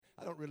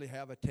really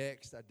have a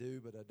text. I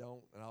do, but I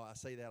don't. And I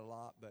say that a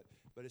lot, but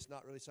it's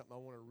not really something I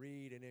want to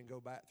read and then go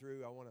back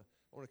through. I want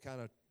to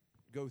kind of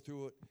go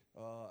through it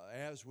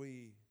as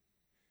we.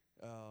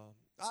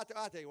 I'll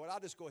tell you what. I'll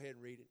just go ahead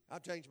and read it.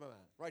 I've changed my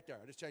mind right there.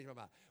 I just changed my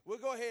mind. We'll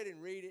go ahead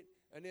and read it,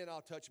 and then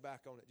I'll touch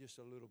back on it just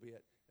a little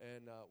bit,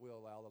 and we'll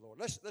allow the Lord.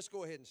 Let's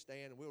go ahead and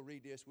stand, and we'll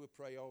read this. We'll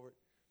pray over it.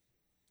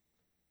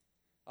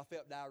 I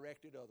felt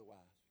directed otherwise.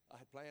 I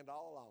had planned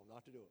all along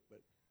not to do it,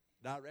 but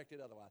directed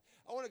otherwise.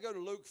 I want to go to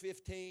Luke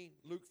 15.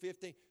 Luke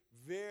 15,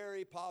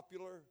 very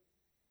popular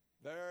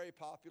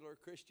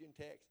Christian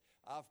text.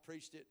 I've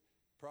preached it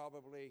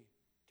probably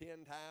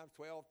 10 times,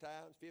 12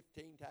 times,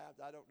 15 times.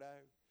 I don't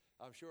know.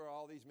 I'm sure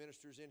all these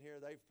ministers in here,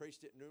 they've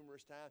preached it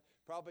numerous times.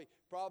 Probably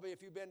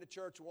if you've been to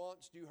church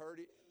once, you heard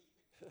it.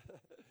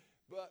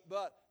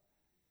 but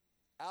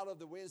out of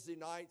the Wednesday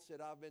nights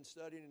that I've been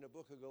studying in the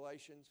book of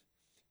Galatians,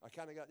 I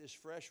kind of got this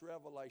fresh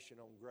revelation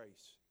on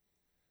grace.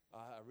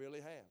 I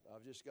really have.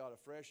 I've just got a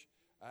fresh,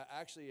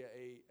 actually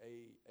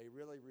a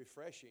really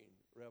refreshing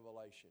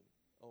revelation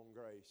on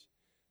grace.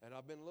 And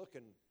I've been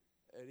looking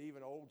at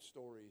even old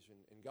stories,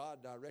 and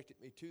God directed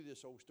me to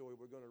this old story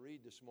we're going to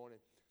read this morning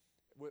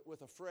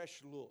with a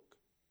fresh look.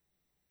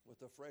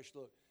 With a fresh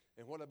look.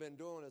 And what I've been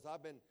doing is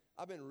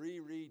I've been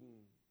rereading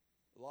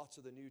lots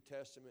of the New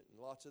Testament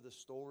and lots of the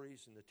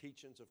stories and the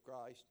teachings of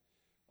Christ,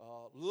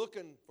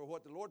 looking for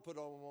what the Lord put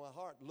on my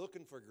heart,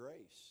 looking for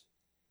grace.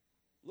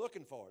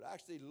 Looking for it,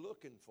 actually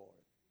looking for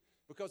it.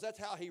 Because that's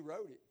how he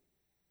wrote it.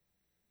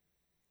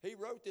 He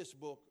wrote this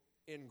book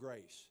in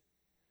grace.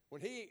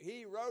 When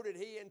he wrote it,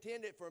 he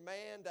intended for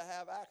man to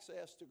have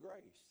access to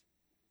grace.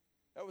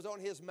 That was on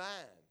his mind.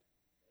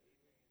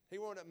 He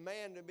wanted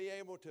man to be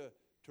able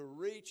to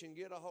reach and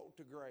get a hold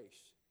to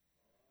grace.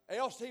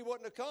 Else he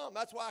wouldn't have come.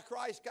 That's why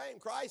Christ came.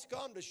 Christ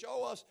come to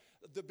show us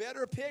the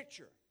better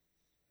picture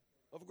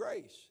of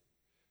grace.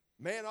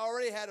 Man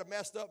already had a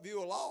messed up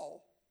view of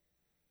law.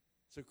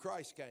 So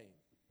Christ came.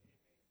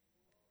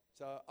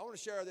 So I want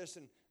to share this,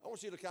 and I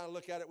want you to kind of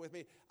look at it with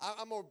me.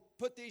 I'm going to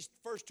put these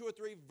first 2 or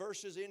 3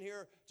 verses in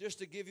here just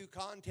to give you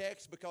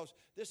context, because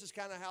this is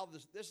kind of how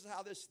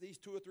these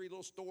 2 or 3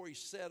 little stories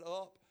set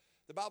up.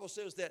 The Bible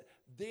says that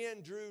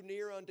then drew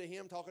near unto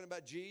him, talking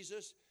about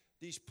Jesus,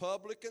 these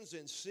publicans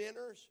and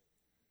sinners.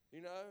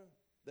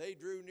 They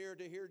drew near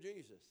to hear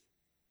Jesus.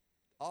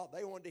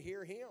 They wanted to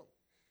hear him.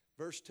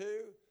 Verse 2,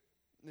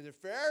 the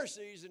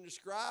Pharisees and the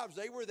scribes,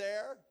 they were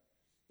there.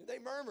 They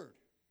murmured.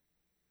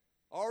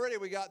 Already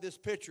we got this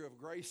picture of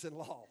grace and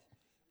law.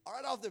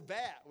 Right off the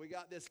bat, we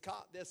got this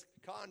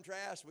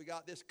contrast, we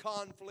got this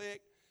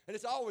conflict, and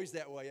it's always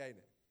that way, ain't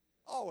it?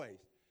 Always.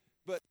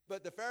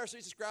 But the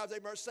Pharisees and scribes, they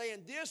were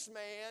saying, this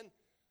man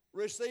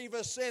receive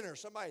a sinner.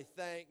 Somebody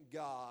thank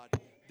God.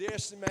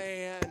 This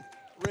man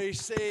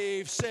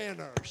receives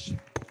sinners.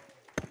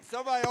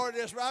 Somebody ought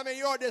to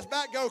you ought to just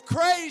back go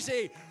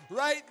crazy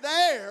right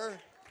there.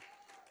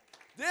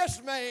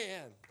 This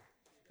man.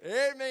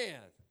 Amen.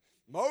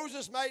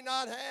 Moses may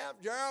not have,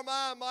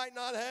 Jeremiah might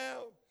not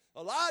have,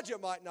 Elijah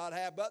might not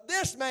have, but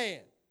this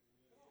man,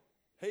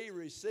 he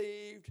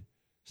received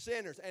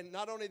sinners. And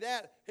not only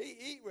that, he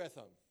eat with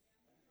them.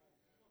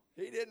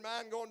 He didn't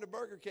mind going to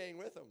Burger King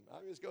with them.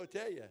 I'm just going to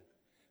tell you.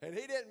 And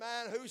he didn't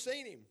mind who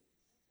seen him.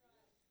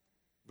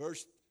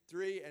 Verse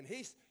 3, and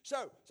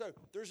so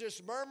there's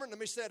this murmuring. Let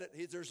me set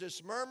it. There's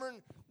this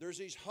murmuring. There's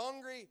these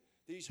hungry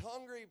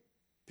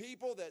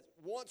people that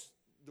wants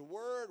the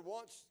word,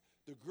 wants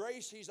the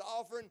grace he's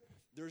offering.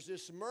 There's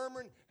this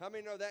murmuring. How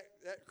many know that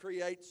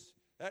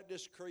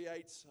just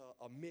creates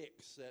a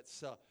mix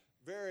that's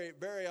very,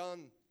 very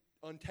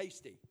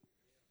untasty.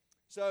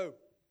 So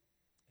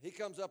he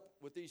comes up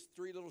with these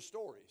 3 little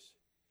stories.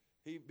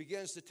 He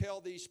begins to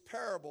tell these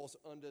parables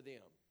unto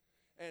them.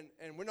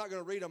 And we're not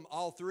going to read them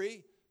all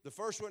 3. The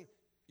first one,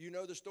 you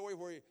know the story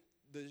where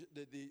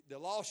the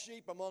lost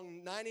sheep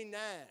among 99.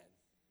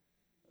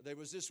 There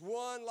was this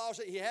one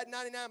lost sheep. He had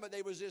 99, but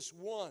there was this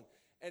one.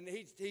 And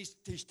he's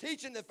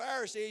teaching the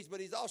Pharisees,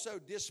 but he's also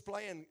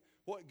displaying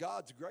what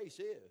God's grace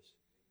is.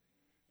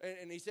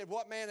 And he said,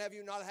 what man have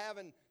you not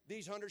having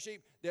these 100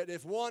 sheep, that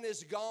if one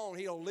is gone,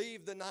 he'll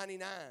leave the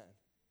 99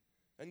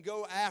 and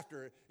go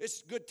after it.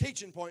 It's a good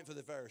teaching point for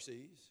the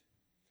Pharisees.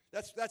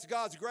 That's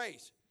God's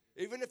grace.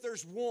 Even if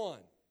there's one.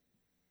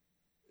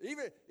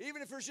 Even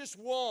if there's just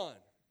one.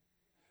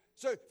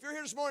 So if you're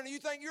here this morning and you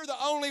think you're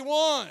the only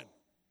one,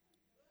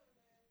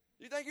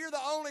 you think you're the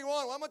only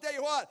one, well, I'm going to tell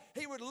you what,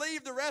 he would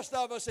leave the rest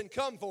of us and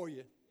come for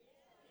you.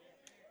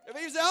 If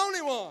he's the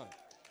only one.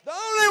 The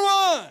only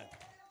one.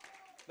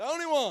 The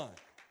only one.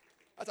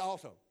 That's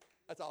awesome.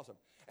 That's awesome.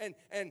 And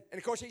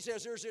of course he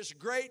says there's this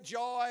great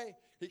joy.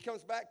 He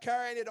comes back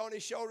carrying it on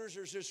his shoulders.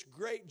 There's this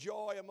great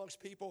joy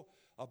amongst people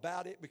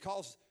about it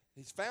because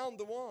he's found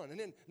the one. And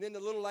then the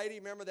little lady,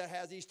 remember, that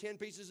has these 10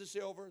 pieces of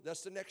silver.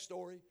 That's the next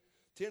story.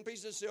 10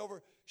 pieces of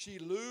silver. She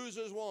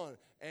loses one.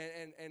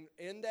 And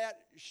in that,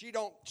 she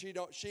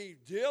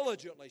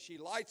diligently, she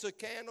lights a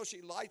candle,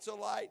 she lights a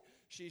light,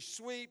 she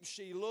sweeps,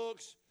 she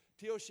looks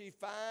till she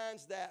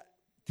finds that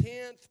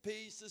 10th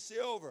piece of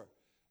silver.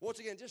 Once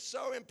again, just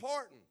so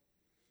important.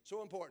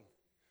 So important.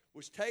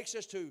 Which takes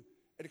us to,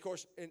 and of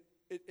course,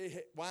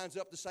 it winds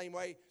up the same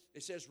way.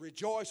 It says,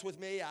 rejoice with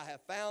me, I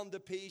have found the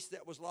peace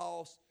that was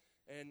lost.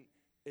 And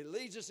it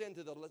leads us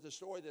into the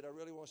story that I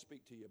really want to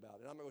speak to you about.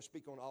 And I'm not going to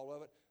speak on all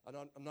of it.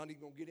 I'm not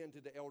even going to get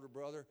into the elder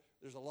brother.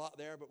 There's a lot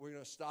there, but we're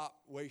going to stop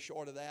way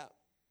short of that.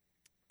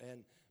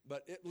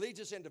 But it leads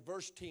us into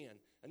verse 10.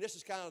 And this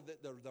is kind of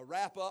the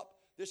wrap up.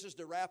 This is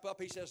the wrap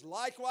up. He says,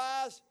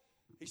 likewise,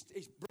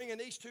 he's bringing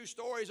these two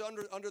stories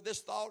under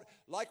this thought.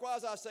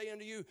 Likewise, I say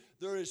unto you,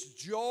 there is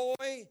joy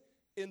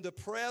in the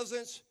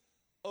presence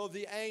of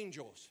the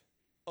angels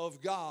of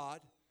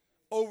God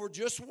over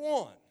just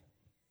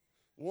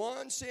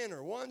one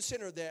sinner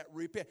that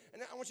repent.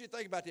 And I want you to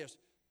think about this.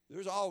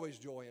 There's always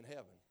joy in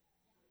heaven.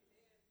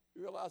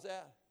 You realize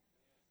that?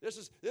 This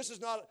is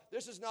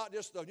not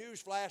just the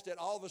news flash that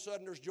all of a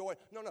sudden there's joy.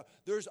 No.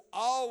 There's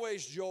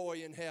always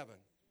joy in heaven.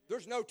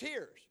 There's no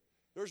tears.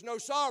 There's no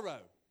sorrow.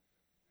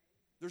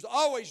 There's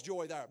always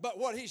joy there. But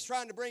what he's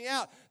trying to bring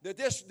out, that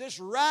this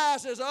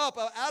rises up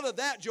out of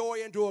that joy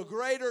into a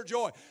greater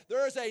joy.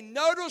 There is a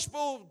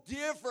noticeable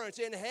difference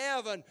in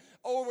heaven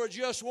over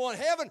just one.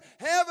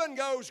 Heaven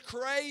goes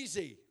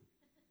crazy.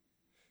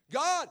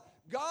 God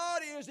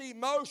is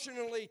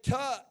emotionally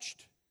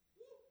touched.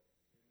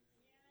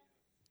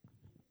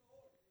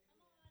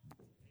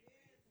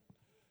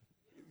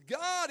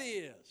 God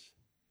is.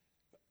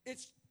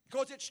 It's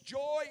because it's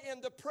joy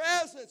in the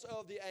presence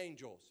of the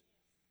angels.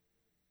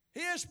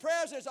 His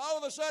presence all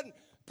of a sudden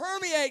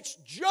permeates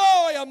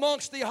joy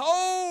amongst the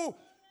whole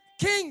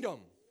kingdom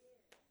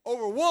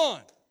over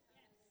one.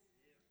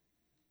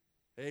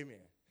 Amen.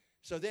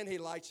 So then he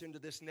lights into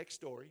this next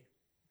story,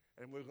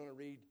 and we're going to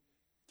read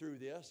through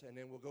this, and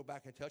then we'll go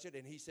back and touch it.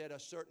 And he said, a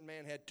certain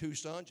man had 2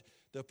 sons,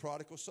 the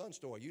prodigal son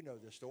story. You know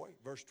this story.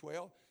 Verse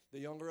 12, the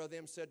younger of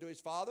them said to his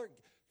father,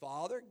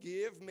 Father,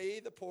 give me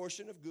the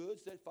portion of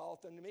goods that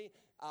falleth unto me.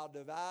 I'll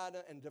divide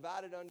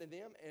it unto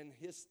them,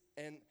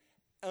 and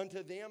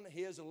unto them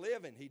his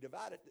living. He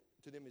divided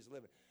to them his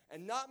living.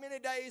 And not many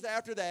days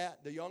after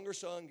that, the younger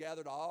son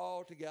gathered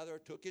all together,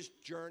 took his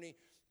journey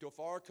to a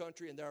far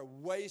country, and there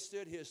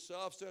wasted his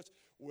substance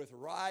with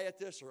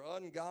riotous or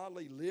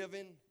ungodly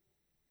living.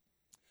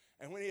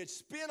 And when he had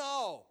spent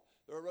all,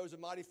 there arose a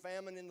mighty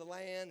famine in the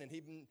land, and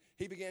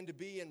he began to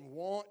be in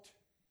want.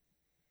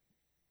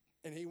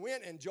 And he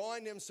went and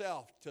joined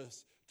himself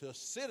to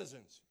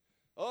citizens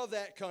of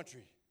that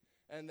country.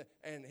 And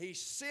he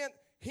sent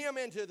him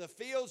into the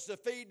fields to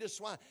feed the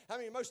swine. I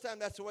mean, most of the time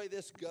that's the way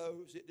this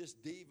goes. It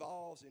just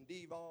devolves and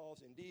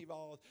devolves and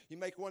devolves. You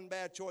make one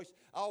bad choice.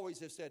 I always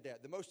have said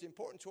that. The most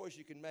important choice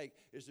you can make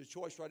is the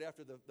choice right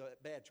after the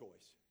bad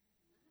choice.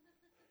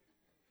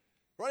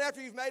 Right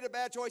after you've made a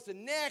bad choice,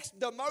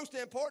 the most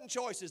important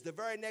choice is the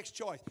very next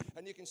choice.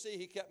 And you can see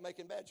he kept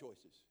making bad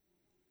choices.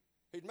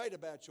 He'd made a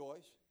bad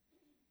choice.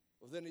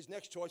 Well, then his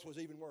next choice was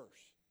even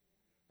worse.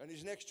 And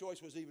his next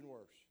choice was even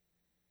worse.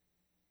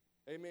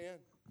 Amen.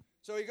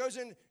 So he goes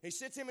in, he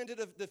sits him into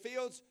the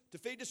fields to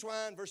feed the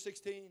swine, verse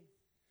 16.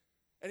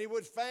 And he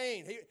would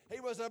fain. He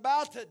was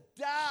about to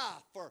die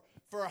for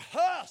a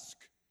husk.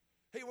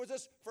 He was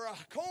just for a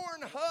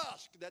corn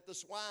husk that the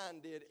swine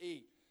did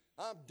eat.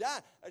 I'm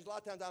dying. There's a lot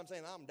of times I'm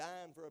saying, I'm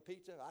dying for a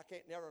pizza. I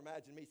can't never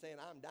imagine me saying,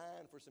 I'm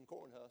dying for some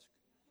corn husk.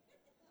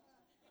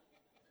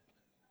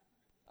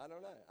 I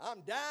don't know.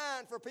 I'm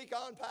dying for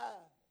pecan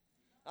pie.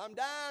 I'm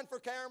dying for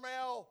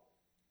caramel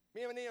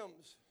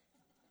M&Ms.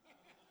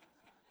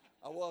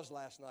 I was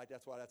last night.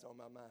 That's why that's on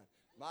my mind.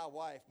 My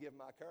wife gave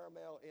my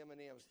caramel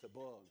M&Ms to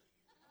Bug.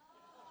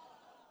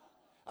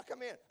 I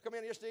come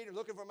in yesterday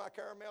looking for my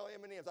caramel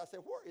M&Ms. I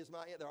said, where is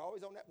my, they're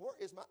always on that. Where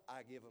is my,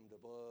 I give them to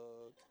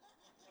Bug.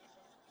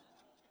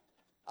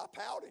 I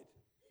pouted.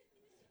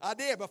 I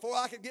did. Before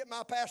I could get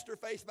my pastor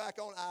face back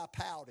on, I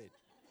pouted.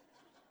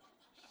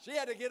 She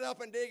had to get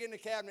up and dig in the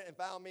cabinet and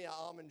found me an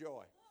Almond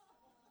Joy.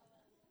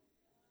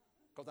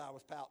 Because I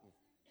was pouting.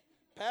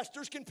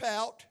 Pastors can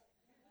pout.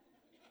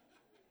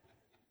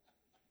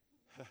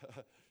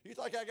 You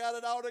think I got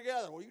it all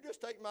together? Well, you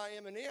just take my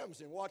M&Ms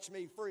and watch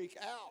me freak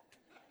out.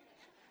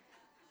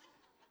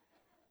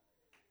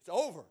 It's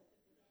over.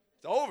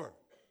 It's over.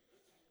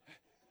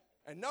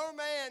 And no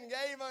man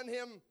gave unto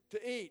him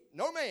to eat.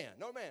 No man.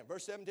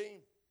 Verse 17.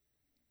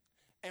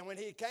 And when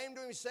he came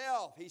to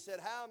himself, he said,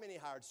 how many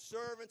hired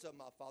servants of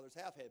my father's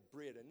house had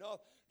bread enough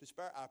to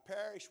spare? I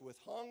perish with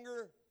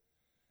hunger.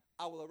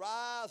 I will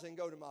arise and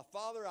go to my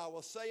father. I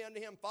will say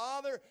unto him,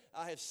 Father,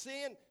 I have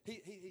sinned.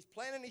 He's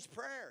planning his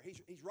prayer.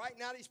 He's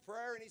writing out his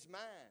prayer in his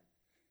mind.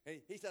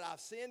 And he said, I've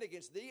sinned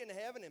against thee in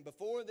heaven and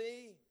before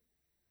thee.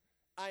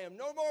 I am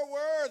no more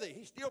worthy.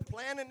 He's still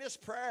planning this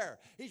prayer.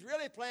 He's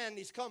really planning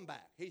his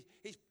comeback. He's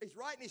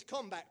writing his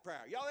comeback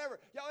prayer. Y'all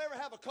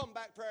ever have a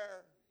comeback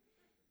prayer?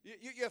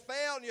 You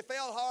failed and you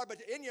failed hard,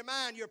 but in your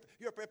mind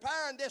you're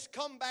preparing this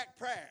comeback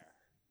prayer.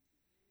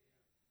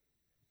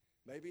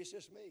 Maybe it's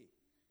just me.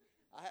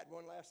 I had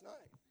one last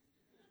night.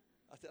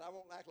 I said, I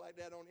won't act like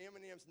that on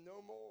M&Ms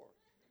no more.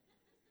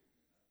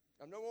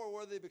 I'm no more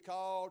worthy to be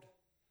called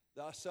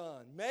thy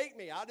son. Make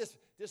me.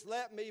 Just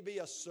let me be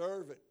a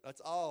servant. That's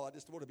all. I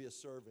just want to be a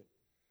servant.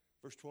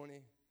 Verse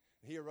 20,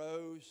 he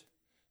arose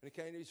and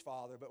he came to his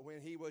father, but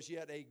when he was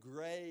yet a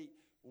great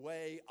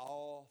way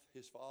off,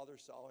 his father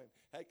saw him,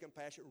 had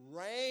compassion,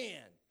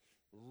 ran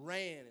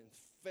and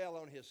fell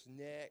on his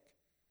neck.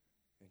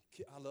 And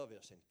I love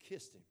this, and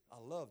kissed him. I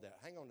love that.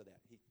 Hang on to that.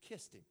 He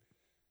kissed him.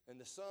 And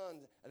the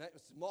son, and that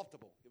was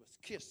multiple. It was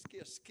kiss,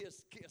 kiss,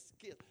 kiss, kiss,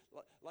 kiss.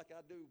 Like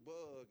I do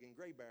Bug and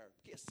Gray Bear.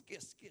 Kiss,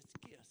 kiss, kiss,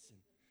 kiss.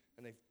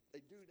 And they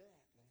do that.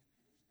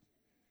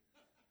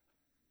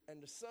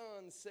 And the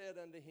son said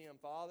unto him,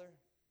 Father,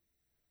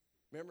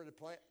 remember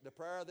the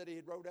prayer that he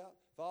had wrote out?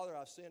 Father,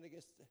 I've sinned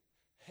against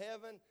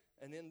heaven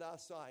and in thy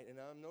sight, and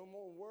I'm no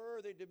more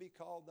worthy to be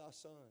called thy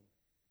son.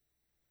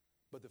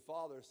 But the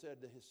father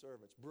said to his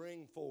servants,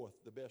 bring forth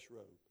the best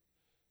robe.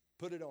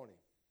 Put it on him.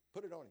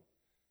 Put it on him.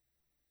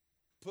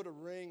 Put a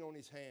ring on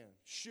his hand.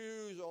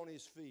 Shoes on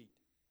his feet.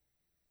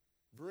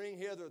 Bring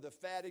hither the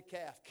fatted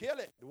calf. Kill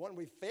it, the one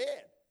we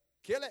fed.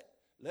 Kill it.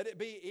 Let it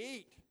be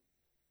eat.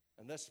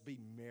 And let's be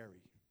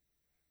merry.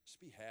 Let's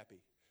be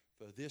happy.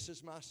 For this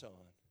is my son,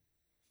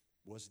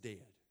 was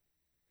dead,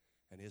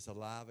 and is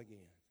alive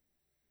again.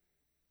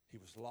 He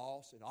was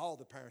lost, and all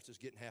the parents is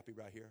getting happy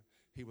right here.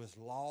 He was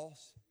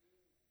lost.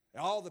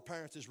 All the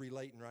parents is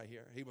relating right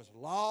here. He was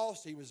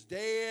lost. He was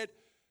dead.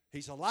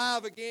 He's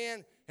alive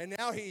again. And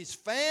now he's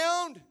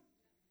found.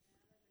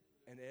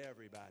 And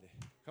everybody.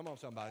 Come on,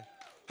 somebody.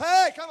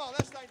 Hey, come on.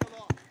 Let's thank the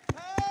Lord.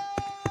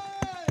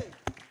 Hey!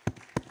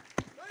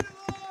 Thank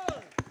the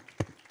Lord.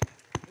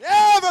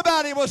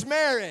 Everybody was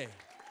merry.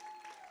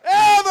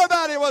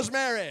 Everybody was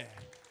merry.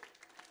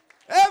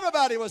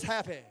 Everybody was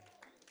happy.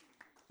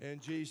 In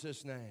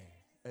Jesus' name.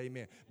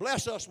 Amen.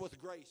 Bless us with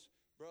grace,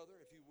 brother,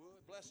 if you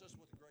would. Bless us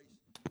with grace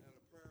and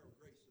a prayer of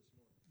grace this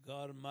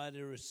morning. God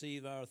Almighty,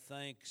 receive our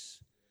thanks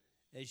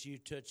as you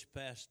touch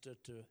Pastor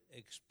to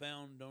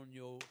expound on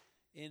your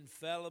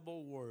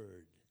infallible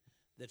word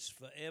that's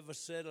forever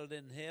settled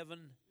in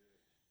heaven.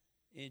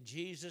 In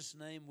Jesus'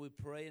 name we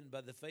pray, and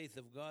by the faith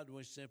of God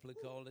we simply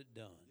call it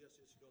done. Yes,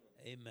 it's done.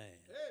 Amen.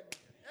 Amen.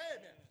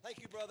 Amen.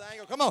 Thank you, Brother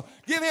Angle. Come on.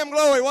 Give him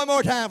glory one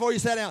more time before you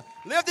sit down.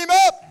 Lift him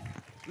up.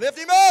 Lift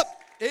him up.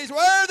 He's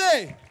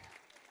worthy.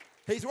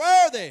 He's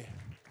worthy.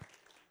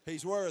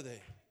 He's worthy.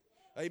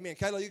 Amen.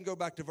 Kayla, you can go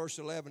back to verse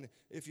 11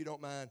 if you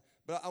don't mind.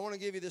 But I want to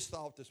give you this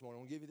thought this morning. I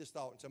want to give you this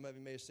thought, and some of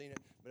you may have seen it,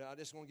 but I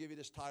just want to give you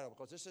this title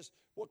because this is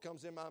what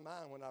comes in my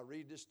mind when I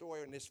read this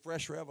story and this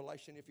fresh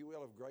revelation, if you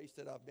will, of grace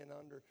that I've been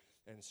under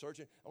and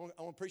searching. I want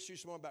to preach to you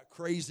this morning about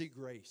crazy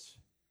grace.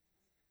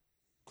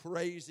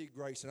 Crazy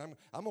grace. And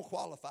I'm going to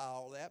qualify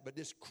all that, but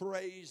this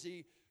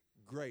crazy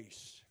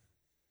grace.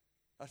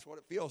 That's what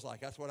it feels like.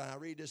 That's what I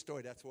read this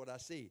story. That's what I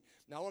see.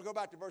 Now, I want to go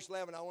back to verse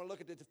 11. I want to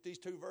look at these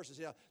two verses.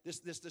 Yeah,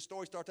 the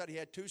story starts out. He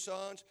had two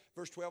sons,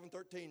 verse 12 and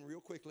 13,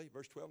 real quickly.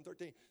 Verse 12 and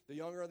 13. The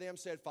younger of them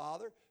said,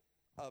 Father,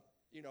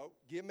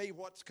 give me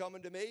what's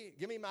coming to me.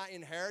 Give me my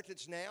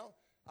inheritance now.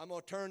 I'm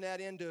going to turn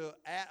that into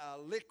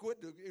liquid,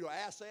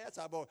 assets.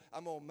 I'm going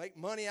to make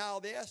money out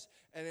of this,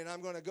 and then I'm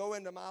going to go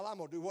into my life. I'm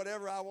going to do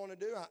whatever I want to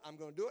do. I'm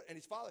going to do it. And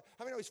his father,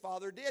 how many know his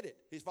father did it?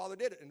 His father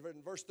did it.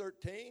 In verse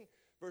 13,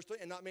 verse 3,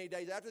 and not many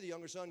days after, the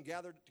younger son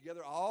gathered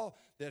together all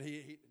that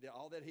he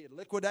had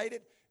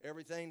liquidated,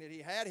 everything that he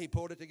had. He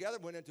pulled it together,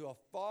 went into a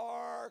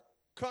far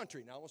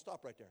country. Now, I want to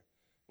stop right there.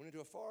 Went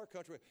into a far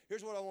country.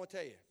 Here's what I want to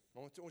tell you. I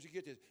want you to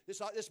get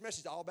this. This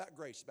message is all about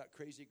grace, about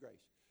crazy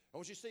grace. I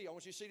want you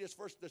to see this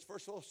first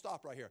little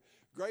stop right here.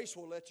 Grace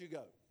will let you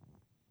go.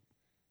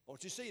 I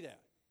want you to see that.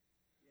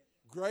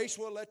 Grace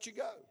will let you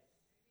go.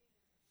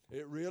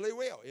 It really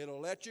will. It'll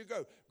let you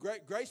go.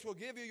 Grace will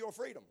give you your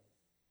freedom.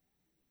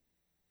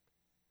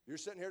 You're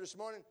sitting here this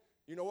morning,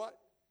 you know what?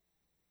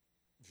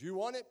 If you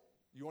want it,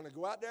 you want to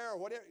go out there or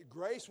whatever,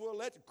 grace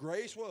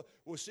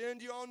will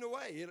send you on the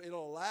way.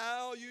 It'll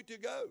allow you to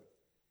go.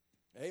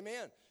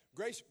 Amen.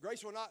 Grace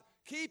will not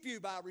keep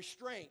you by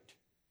restraint.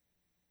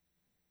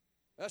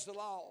 That's the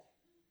law.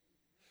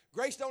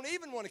 Grace don't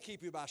even want to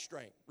keep you by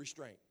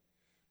restraint.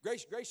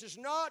 Grace is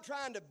not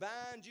trying to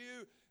bind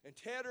you and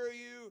tether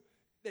you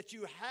that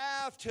you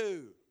have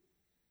to.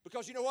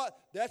 Because you know what?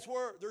 That's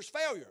where there's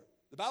failure.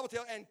 The Bible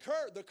tells, and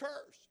the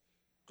curse.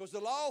 Because the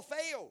law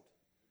failed.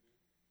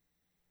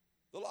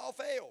 The law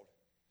failed.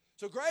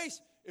 So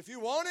grace, if you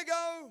want to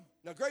go,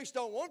 now grace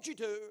don't want you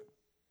to.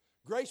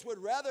 Grace would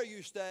rather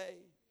you stay.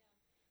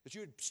 That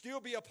you would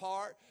still be a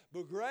part.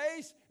 But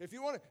grace, if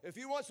you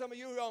want some of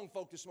you young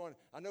folk this morning,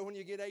 I know when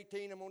you get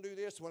 18, I'm going to do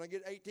this. When I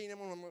get 18,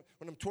 when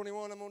I'm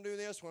 21, I'm going to do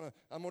this. When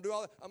I'm going to do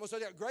all that. I'm going to say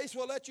that. Grace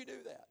will let you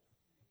do that.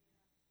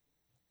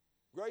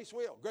 Grace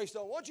will. Grace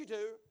don't want you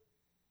to.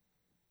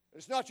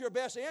 It's not your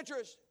best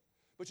interest.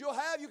 But you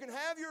can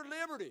have your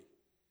liberty.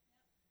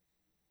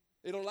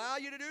 It'll allow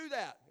you to do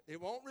that.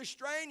 It won't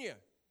restrain you.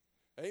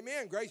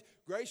 Amen. Grace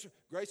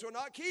will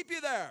not keep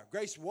you there.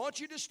 Grace wants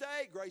you to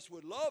stay. Grace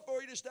would love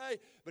for you to stay.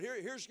 But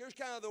here's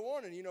kind of the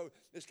warning.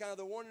 It's kind of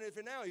the warning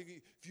for now.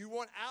 If you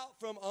want out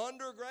from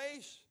under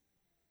grace,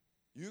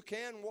 you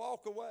can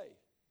walk away.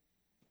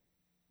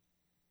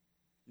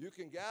 You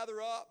can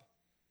gather up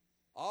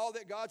all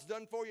that God's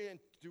done for you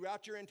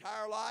throughout your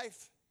entire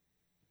life.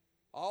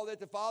 all that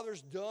the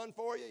Father's done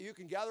for you. You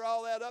can gather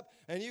all that up,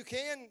 and you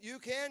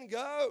can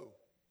go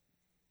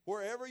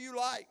wherever you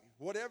like,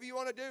 whatever you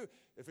want to do.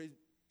 If it's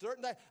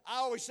certain thing, I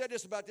always said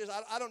this about this.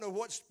 I don't know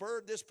what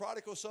spurred this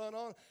prodigal son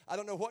on. I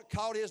don't know what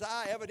caught his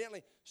eye.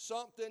 Evidently,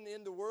 something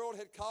in the world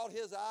had caught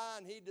his eye,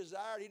 and he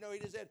desired. He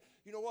just said,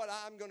 "You know what?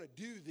 I'm going to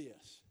do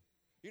this."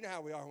 You know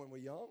how we are when we're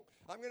young.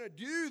 I'm going to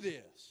do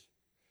this.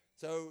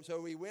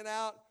 So he went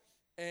out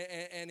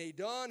and he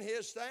done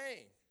his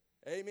thing.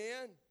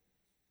 Amen.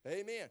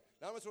 Amen.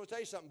 Now I'm just going to tell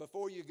you something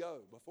before you go.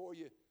 Before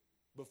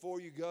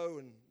you go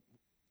and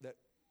that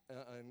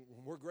and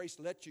where grace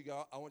lets you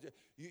go, I want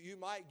you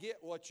might get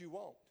what you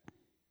want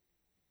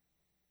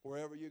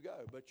wherever you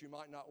go, but you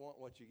might not want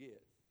what you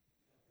get.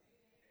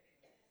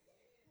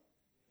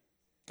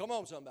 Come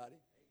on, somebody.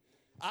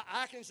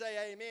 I can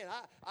say amen.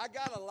 I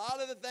got a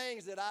lot of the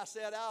things that I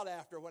set out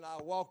after when I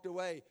walked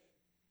away.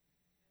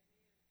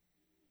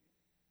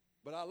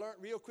 But I learned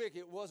real quick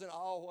it wasn't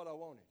all what I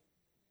wanted.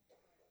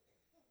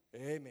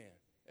 Amen.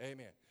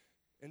 Amen.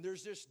 And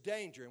there's this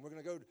danger, and we're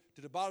going to go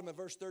to the bottom of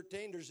verse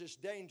 13. There's this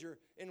danger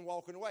in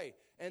walking away.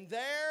 And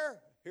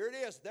here it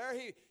is, there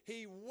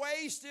he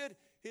wasted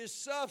his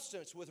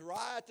substance with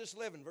riotous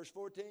living. Verse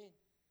 14.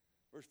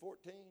 Verse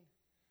 14.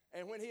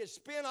 And when he had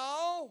spent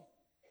all,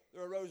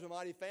 there arose a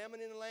mighty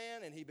famine in the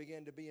land, and he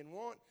began to be in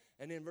want.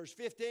 And then verse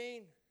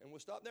 15, and we'll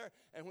stop there.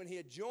 And when he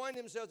had joined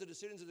himself to the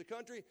citizens of the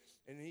country,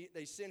 and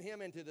they sent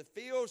him into the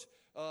fields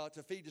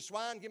to feed the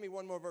swine. Give me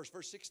one more verse.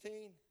 Verse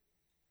 16.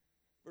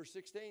 Verse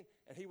 16.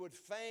 And he would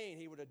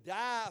have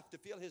died to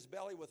fill his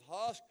belly with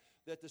husk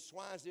that the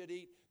swines did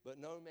eat, but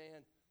no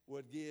man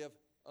would give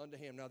unto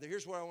him. Now,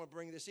 here's where I want to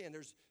bring this in.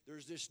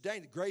 There's this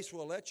danger. Grace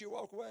will let you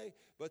walk away,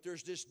 but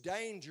there's this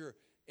danger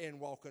in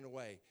walking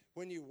away.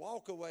 When you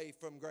walk away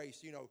from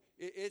grace,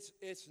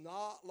 it's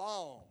not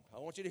long. I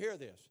want you to hear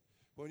this.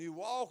 When you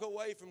walk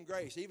away from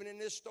grace, even in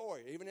this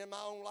story, even in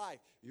my own life,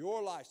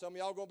 your life, some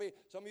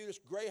of you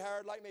just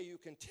gray-haired like me, you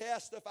can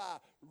testify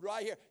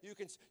right here.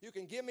 You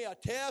can give me a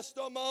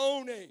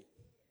testimony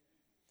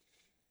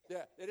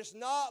that it's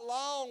not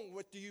long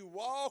with you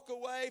walk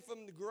away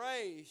from the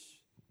grace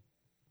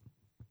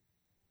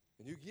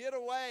and you get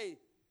away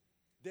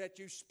that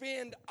you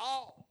spend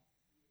all.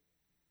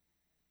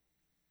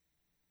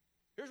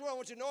 Here's what I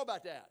want you to know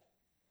about that.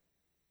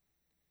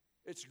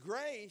 It's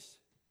grace,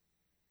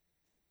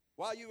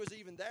 while you was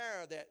even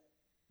there, that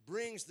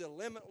brings the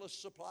limitless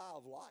supply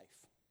of life.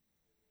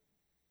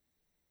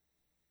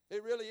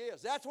 It really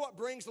is. That's what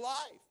brings life.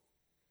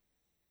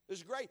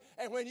 It's great.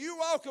 And when you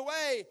walk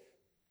away,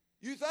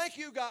 you think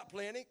you got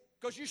plenty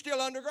because you're still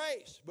under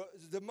grace. But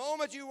the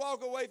moment you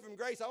walk away from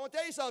grace, I want to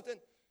tell you something.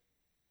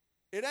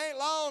 It ain't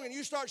long and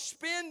you start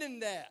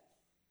spending that.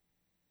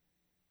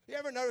 You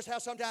ever notice how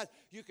sometimes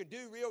you can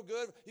do real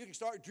good, you can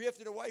start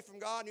drifting away from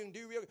God, and you can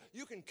do real good.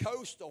 You can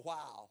coast a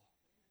while.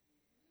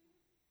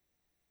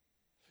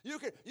 You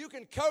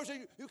can coast,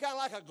 you kind of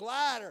like a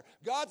glider.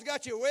 God's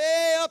got you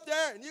way up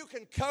there, and you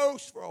can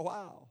coast for a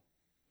while.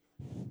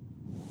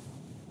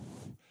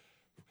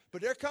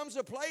 But there comes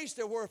a place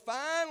to where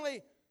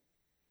finally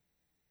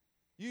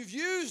you've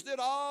used it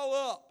all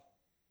up.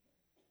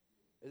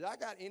 Has I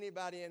got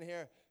anybody in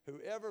here who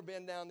ever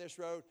been down this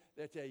road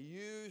that they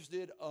used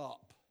it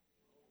up?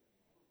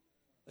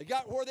 They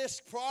got where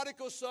this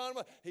prodigal son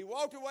was. He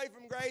walked away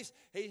from grace.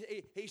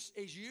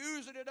 He's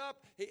using it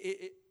up.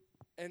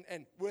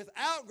 And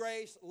without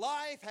grace,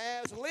 life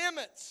has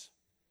limits.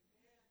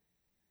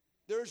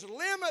 There's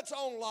limits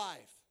on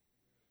life.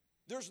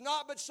 There's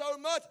not but so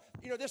much.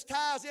 This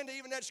ties into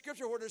even that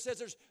scripture where it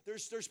says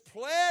there's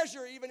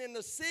pleasure even in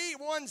the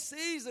one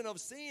season of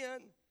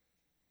sin.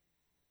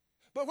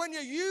 But when you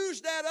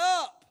use that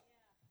up,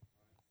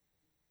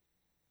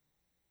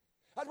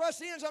 that's why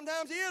sin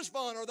sometimes is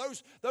fun, or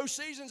those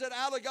seasons that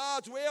out of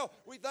God's will,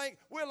 we think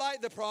we're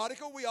like the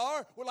prodigal. We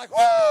are. We're like,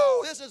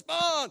 whoa, this is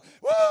fun.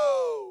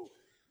 Whoa.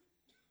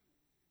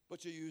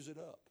 But you use it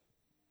up.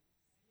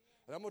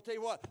 And I'm going to tell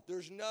you what,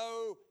 there's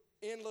no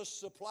endless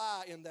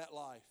supply in that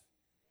life.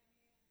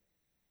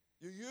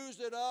 You use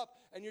it up,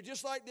 and you're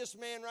just like this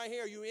man right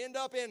here. You end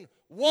up in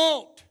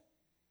want.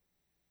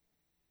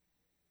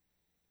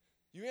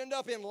 You end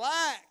up in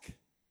lack.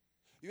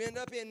 You end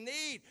up in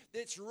need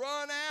that's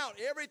run out.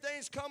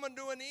 Everything's coming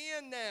to an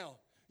end now.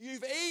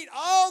 You've eaten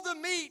all the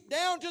meat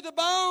down to the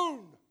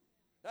bone.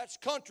 That's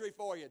country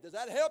for you. Does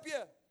that help you?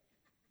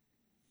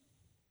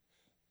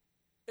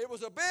 It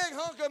was a big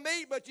hunk of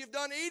meat, but you've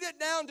done eat it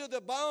down to the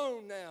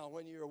bone now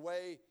when you're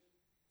away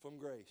from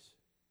grace.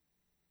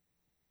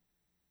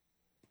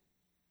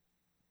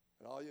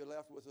 And all you're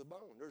left with is the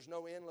bone. There's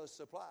no endless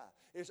supply.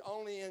 It's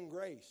only in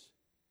grace.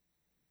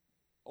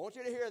 I want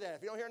you to hear that.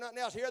 If you don't hear nothing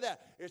else, hear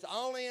that. It's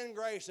only in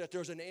grace that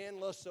there's an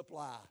endless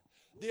supply.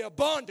 The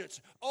abundance,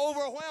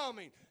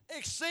 overwhelming,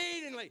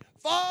 exceedingly,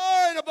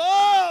 far and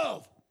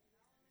above.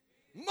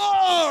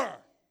 More.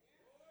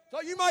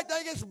 So you might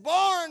think it's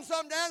boring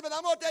sometimes, but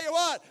I'm going to tell you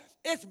what.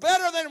 It's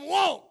better than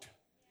want.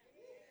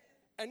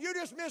 And you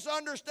just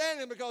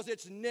misunderstand it because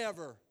it's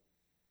never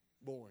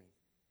boring.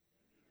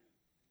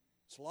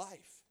 It's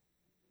life.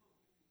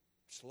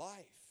 It's life.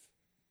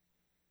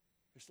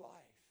 It's life.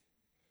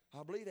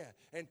 I believe that.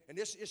 And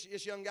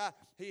this young guy,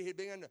 he had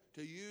begun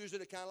to use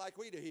it kind of like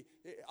we do.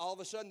 All of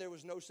a sudden, there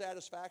was no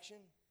satisfaction.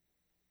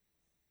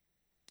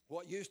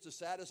 What used to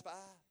satisfy?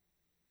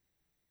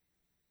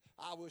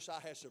 I wish I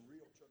had some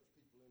real church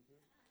people in here.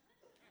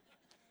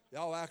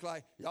 Y'all act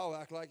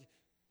like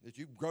that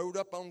you growed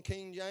up on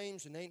King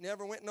James and ain't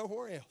never went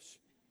nowhere else.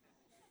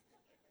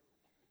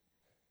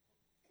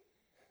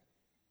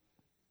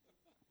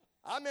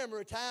 I remember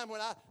a time when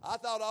I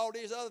thought all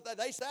these other things,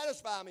 they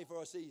satisfy me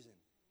for a season.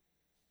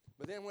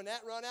 But then when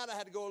that run out, I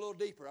had to go a little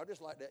deeper. I'm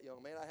just like that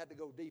young man. I had to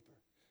go deeper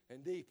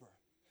and deeper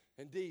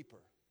and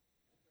deeper.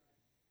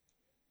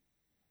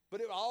 But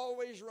it would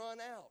always run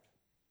out.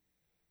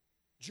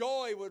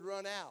 Joy would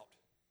run out.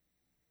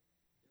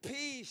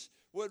 Peace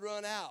would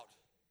run out.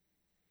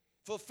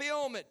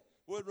 Fulfillment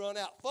would run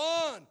out.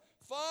 Fun.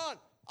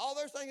 All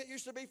those things that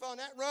used to be fun,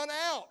 that run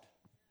out.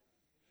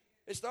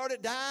 It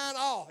started dying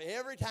off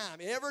every time,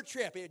 every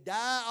trip. It'd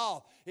die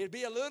off. It'd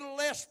be a little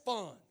less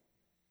fun.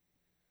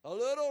 A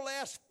little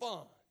less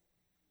fun.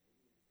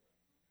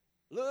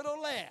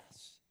 Little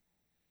less.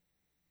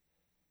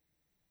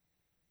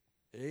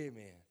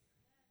 Amen.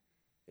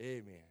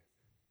 Amen.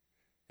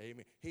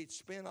 Amen. He'd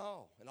spent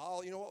all. And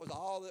all, you know what was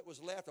all that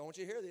was left? I want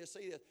you to hear this.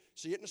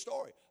 See it in the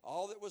story.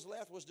 All that was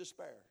left was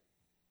despair.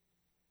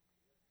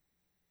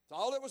 It's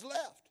all that was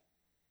left.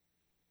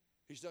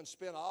 He's done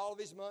spent all of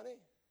his money.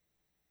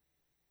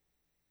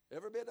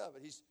 Every bit of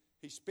it.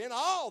 He spent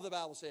all, the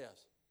Bible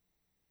says.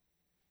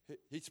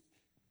 He's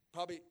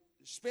probably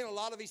spent a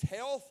lot of his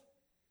health,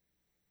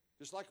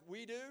 just like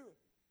we do.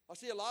 I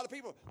see a lot of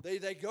people,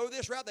 they go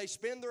this route, they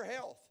spend their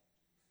health.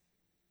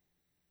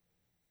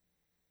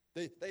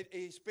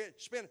 He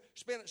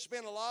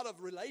spent a lot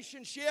of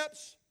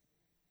relationships.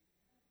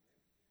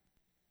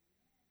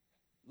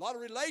 A lot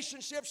of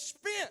relationships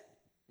spent.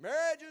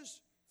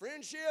 Marriages,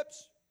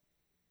 friendships,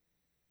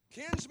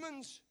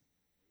 kinsmen's.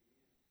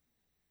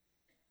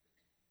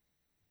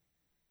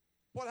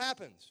 What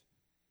happens?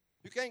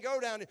 You can't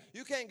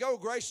go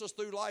graceless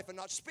through life and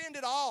not spend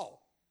it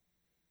all.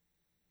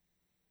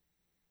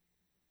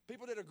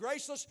 People that are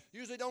graceless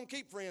usually don't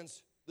keep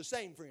friends, the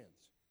same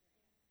friends,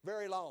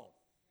 very long.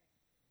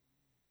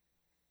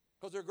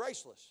 Because they're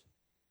graceless.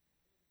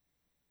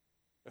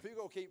 If you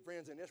go keep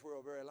friends in this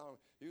world very long,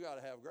 you got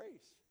to have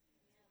grace.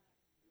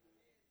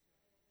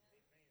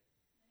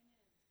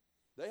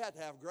 They have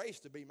to have grace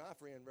to be my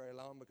friend very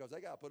long because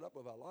they got to put up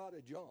with a lot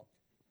of junk.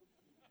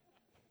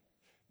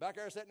 Back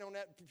there sitting on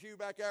that pew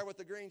back there with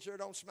the green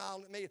shirt on,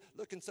 smiling at me,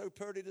 looking so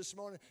pretty this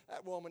morning.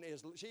 That woman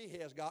she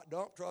has got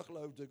dump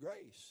truckloads of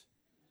grace.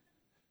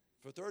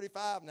 For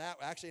 35 now,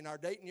 actually in our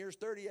dating years,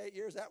 38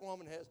 years, that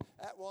woman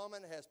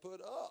has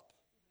put up.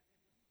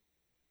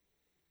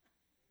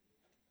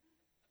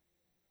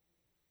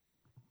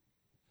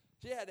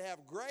 She had to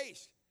have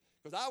grace.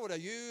 Because I would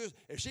have used,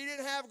 if she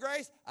didn't have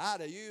grace,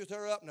 I'd have used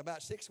her up in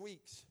about 6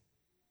 weeks.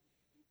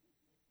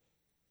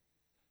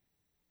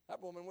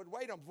 That woman would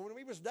wait on me. When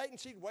we was dating,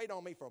 she'd wait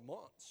on me for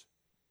months.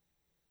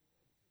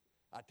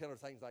 I'd tell her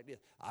things like this: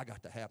 I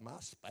got to have my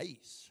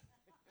space.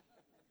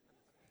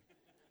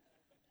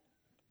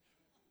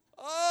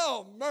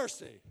 Oh,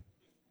 mercy.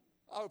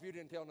 I hope you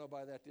didn't tell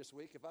nobody that this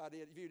week. If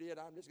you did,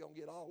 I'm just going to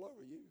get all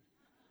over you.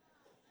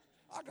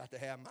 I got to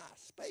have my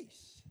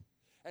space.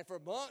 And for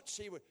months,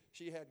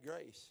 she had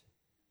grace.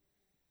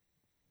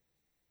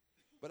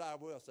 But I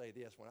will say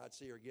this: when I'd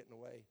see her getting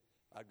away,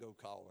 I'd go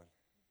calling.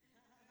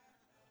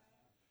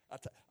 I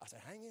say,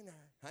 hang in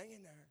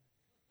there.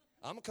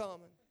 I'm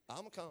coming.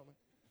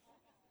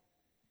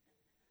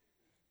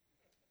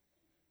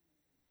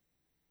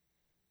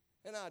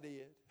 And I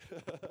did.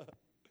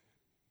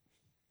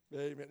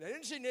 Amen. And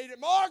then she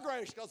needed more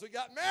grace because we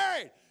got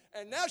married.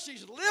 And now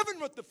she's living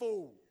with the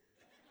fool.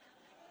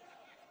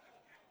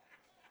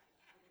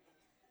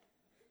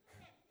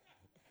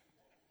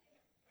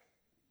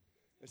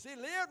 And she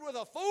lived with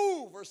a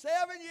fool for 7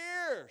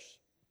 years.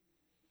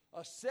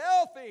 A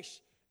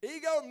selfish,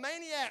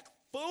 egomaniac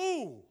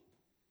fool.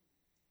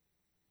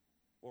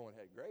 Woman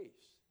had grace.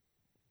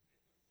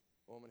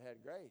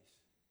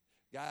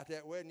 Guy at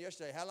that wedding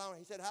yesterday,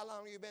 he said, how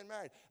long have you been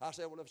married? I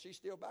said, well, if she's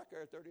still back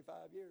there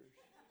 35 years.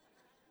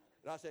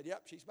 And I said,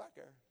 yep, she's back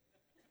there.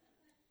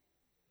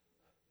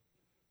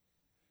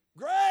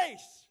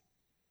 Grace!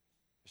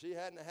 She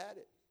hadn't had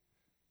it.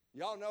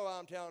 Y'all know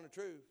I'm telling the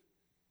truth.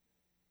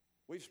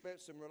 We've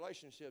spent some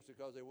relationships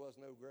because there was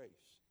no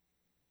grace.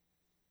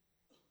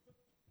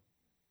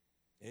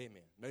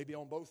 Amen. Maybe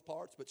on both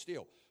parts, but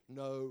still,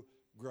 no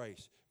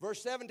grace.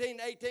 Verse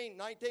 17, 18,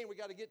 19, we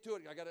got to get to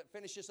it. I got to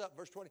finish this up.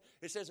 Verse 20,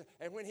 it says,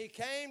 and when he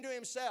came to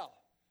himself,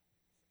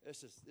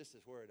 this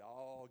is where it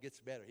all gets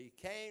better. He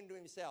came to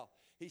himself.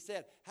 He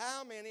said,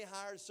 how many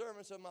hired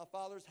servants of my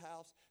father's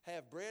house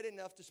have bread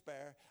enough to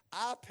spare?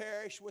 I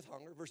perish with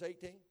hunger. Verse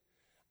 18,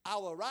 I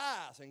will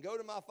rise and go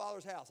to my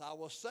father's house. I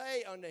will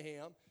say unto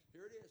him,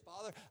 here it is,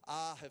 Father,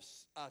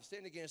 I've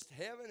sinned against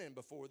heaven and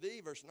before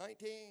thee. Verse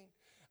 19,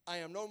 I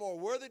am no more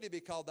worthy to be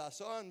called thy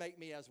son. Make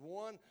me as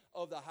one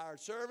of the hired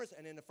servants.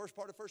 And in the first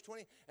part of verse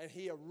 20, and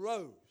he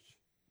arose.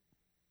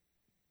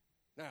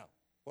 Now,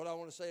 what I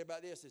want to say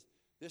about this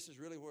is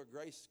really where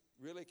grace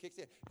really kicks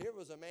in. Here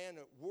was a man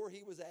that where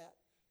he was at,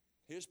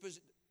 his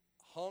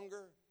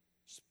hunger,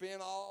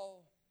 spent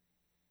all.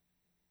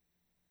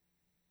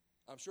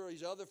 I'm sure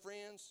his other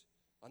friends,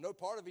 I know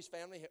part of his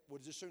family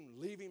would just soon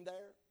leave him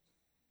there.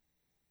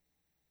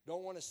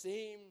 Don't want to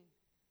see him.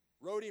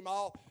 Wrote him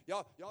off.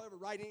 Y'all ever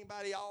write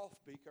anybody off?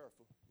 Be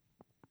careful.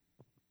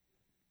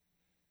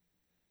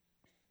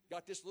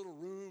 Got this little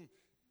room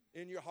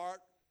in your heart.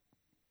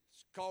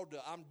 It's called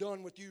the I'm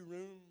done with you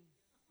room.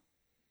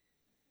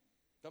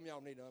 Some of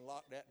y'all need to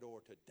unlock that door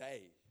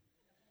today.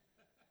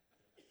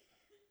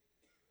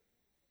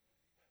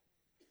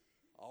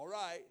 All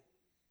right.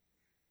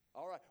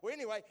 Well,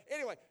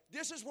 anyway,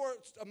 this is where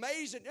it's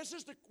amazing. This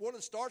is what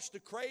it starts the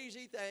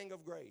crazy thing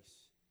of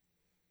grace.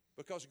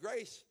 Because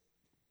grace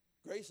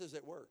is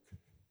at work.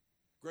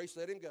 Grace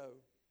let him go.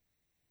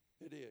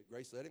 It did.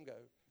 Grace let him go.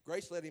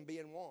 Grace let him be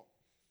in want.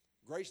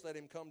 Grace let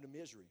him come to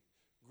misery.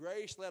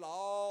 Grace let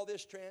all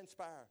this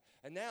transpire.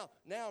 And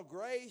now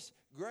grace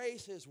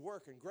is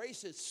working.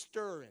 Grace is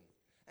stirring.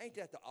 Ain't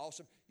that the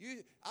awesome?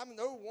 I'm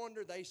no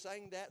wonder they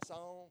sang that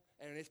song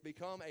and it's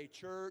become a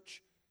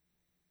church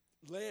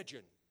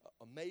legend.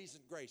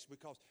 Amazing grace.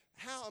 Because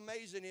how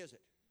amazing is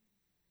it?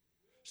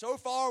 So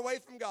far away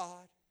from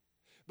God.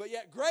 But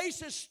yet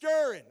grace is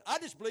stirring. I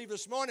just believe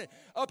this morning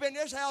up in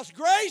this house,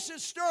 grace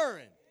is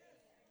stirring.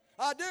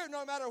 I do,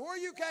 no matter where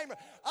you came from.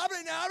 I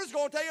was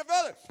going to tell you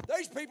further.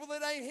 There's people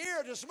that ain't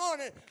here this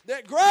morning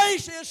that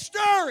grace is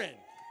stirring.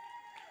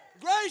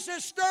 Grace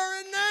is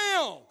stirring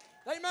now.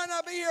 They might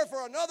not be here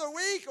for another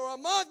week or a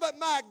month, but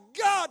my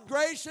God,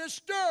 grace is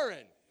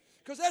stirring.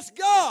 Because that's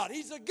God.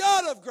 He's the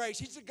God of grace.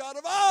 He's the God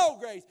of all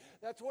grace.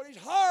 That's what his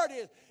heart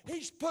is.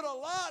 He's put a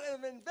lot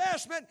of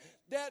investment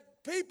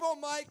that people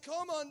might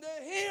come unto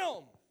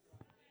him.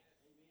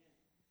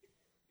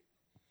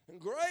 And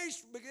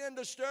grace began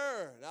to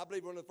stir. And I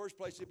believe one of the first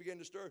places it began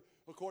to stir,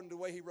 according to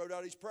the way he wrote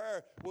out his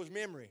prayer, was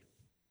memory.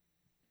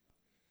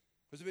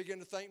 As he began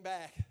to think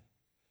back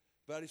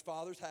about his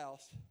father's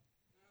house.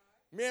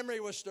 Memory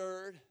was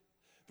stirred.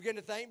 Began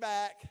to think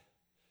back.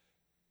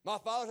 My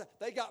father,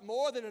 they got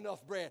more than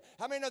enough bread.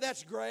 How many know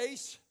that's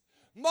grace?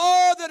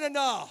 More than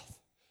enough.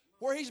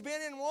 Where he's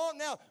been in want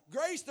now.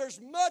 Grace, there's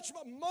much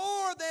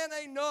more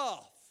than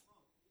enough.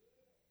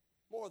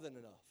 More than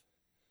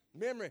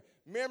enough.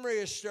 Memory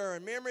is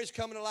stirring. Memory is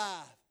coming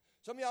alive.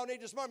 Some of y'all need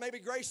this morning.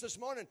 Maybe grace this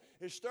morning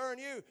is stirring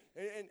you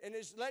and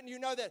it's letting you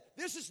know that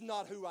this is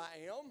not who I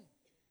am.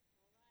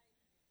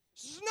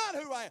 This is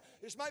not who I am.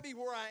 This might be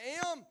where I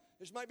am.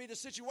 This might be the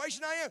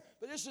situation I am.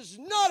 But this is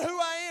not who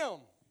I am.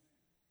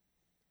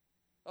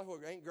 That's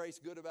what ain't grace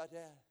good about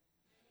that?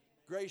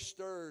 Grace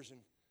stirs and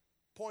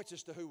points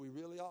us to who we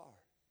really are.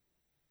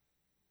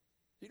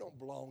 You don't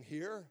belong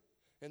here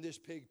in this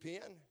pig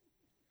pen.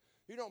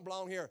 You don't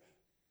belong here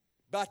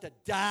about to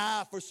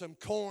die for some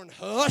corn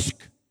husk.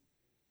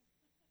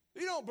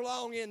 You don't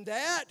belong in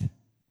that.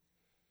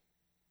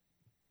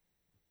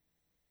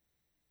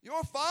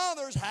 Your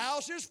Father's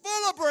house is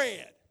full of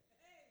bread.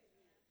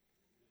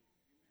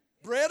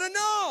 Bread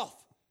enough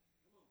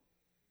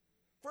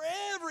for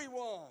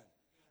everyone.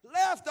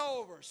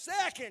 Leftovers,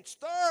 seconds,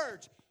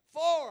 thirds,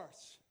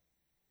 fourths.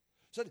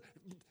 So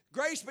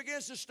grace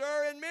begins to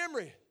stir in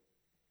memory.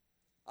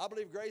 I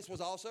believe grace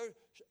was also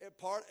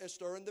part of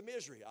stirring the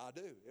misery. I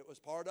do. It was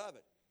part of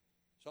it.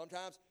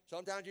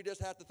 Sometimes you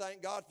just have to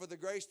thank God for the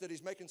grace that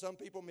he's making some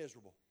people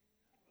miserable.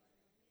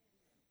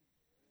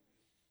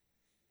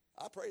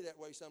 I pray that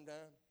way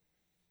sometimes.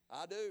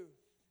 I do.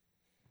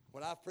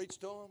 When I've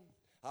preached to them,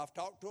 I've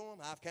talked to them,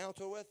 I've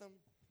counseled with them,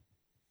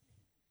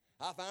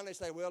 I finally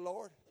say, well,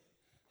 Lord,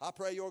 I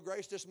pray your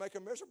grace just make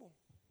them miserable.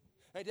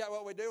 Ain't that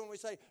what we do when we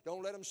say,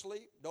 don't let them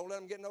sleep, don't let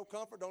them get no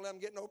comfort, don't let them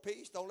get no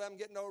peace, don't let them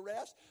get no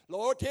rest?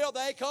 Lord, till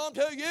they come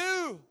to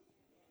you.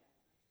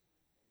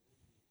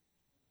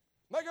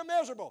 Make them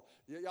miserable.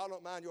 Y'all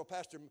don't mind your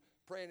pastor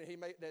praying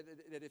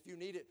that if you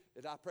need it,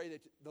 that I pray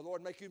that the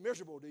Lord make you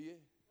miserable, do you?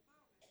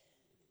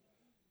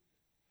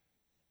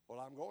 Well,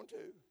 I'm going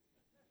to.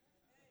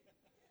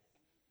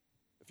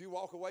 If you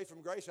walk away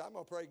from grace, I'm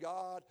going to pray,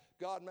 God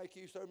make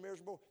you so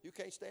miserable you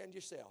can't stand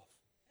yourself.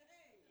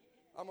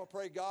 I'm going to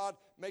pray, God,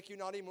 make you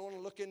not even want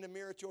to look in the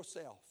mirror at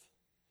yourself.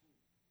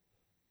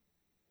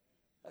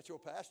 That's your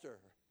pastor.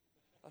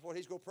 That's what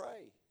he's going to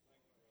pray.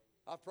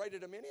 I've prayed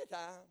it many a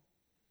time.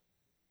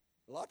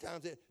 A lot of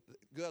times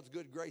God's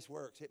good grace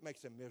works. It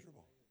makes them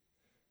miserable.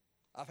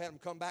 I've had them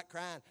come back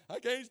crying, I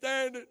can't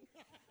stand it.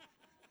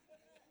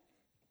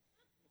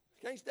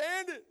 Can't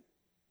stand it.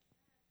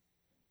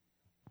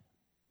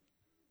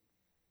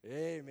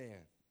 Amen.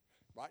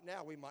 Right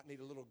now we might need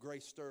a little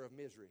grace stir of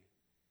misery.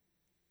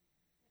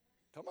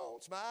 Come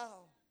on,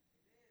 smile.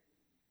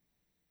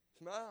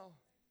 Smile.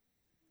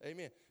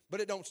 Amen. But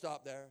it don't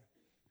stop there.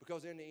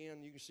 Because in the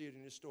end, you can see it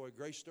in this story.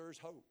 Grace stirs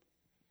hope.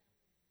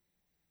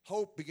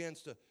 Hope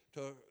begins to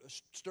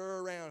stir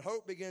around.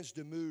 Hope begins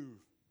to move.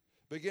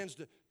 begins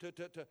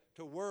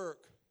to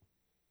work,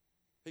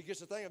 he gets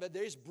to think that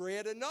there's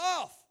bread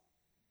enough.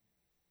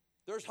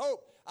 There's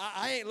hope.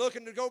 I ain't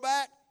looking to go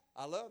back.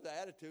 I love the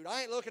attitude.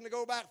 I ain't looking to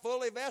go back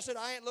fully vested.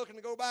 I ain't looking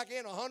to go back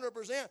in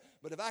 100%.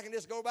 But if I can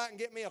just go back and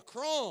get me a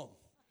crumb,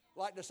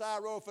 like the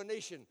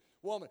Syrophoenician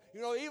woman.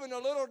 You know, even the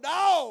little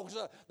dogs,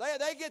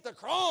 they get the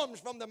crumbs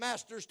from the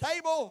master's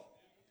table.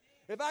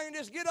 If I can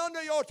just get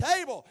under your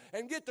table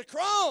and get the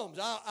crumbs,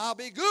 I'll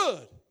be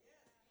good.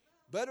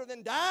 Better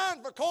than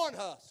dying for corn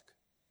husk.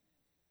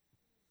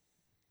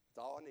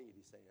 That's all I need,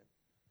 he's saying.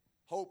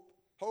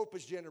 Hope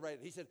is generated.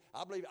 He said,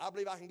 I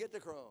believe I can get the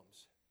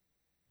crumbs.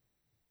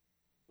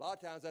 A lot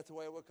of times that's the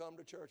way we'll come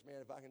to church, man,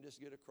 if I can just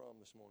get a crumb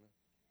this morning.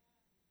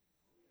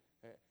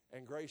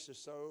 And grace is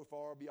so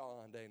far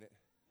beyond, ain't it?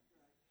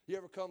 You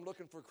ever come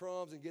looking for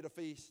crumbs and get a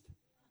feast?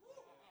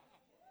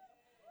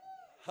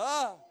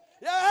 Huh?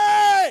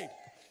 Yeah,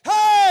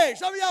 hey!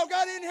 Some of y'all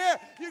got in here,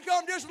 you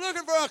come just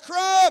looking for a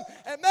crumb,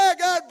 and man,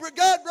 God broke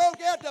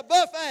out the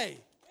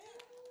buffet.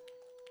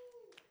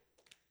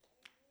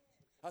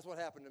 That's what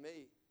happened to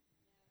me.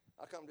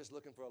 I come just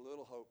looking for a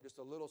little hope, just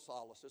a little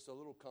solace, just a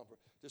little comfort,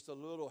 just a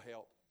little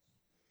help.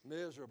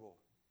 Miserable.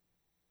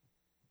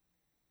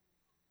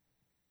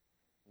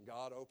 And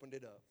God opened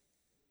it up.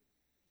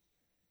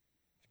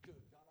 Good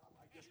God, I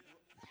like this.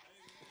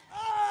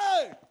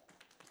 Hey!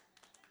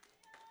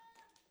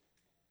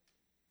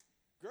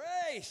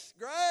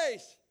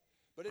 Grace.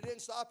 But it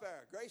didn't stop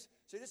there. Grace,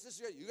 see, this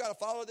is you got to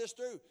follow this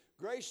through.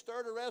 Grace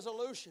stirred a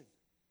resolution.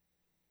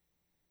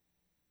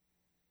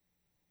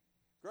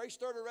 Grace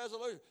stirred a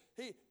resolution.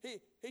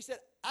 He said,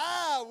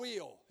 I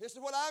will. This is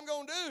what I'm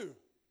going to do.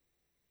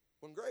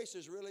 When grace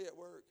is really at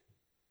work,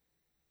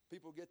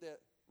 people get that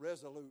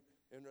resolute,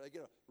 and they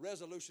get a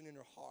resolution in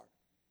their heart.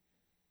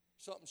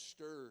 Something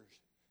stirs.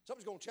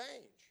 Something's going to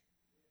change.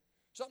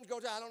 Something's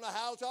going to change. I don't know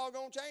how it's all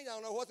going to change. I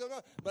don't know what's going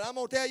to, but I'm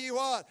going to tell you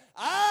what.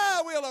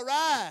 I will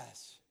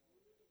arise.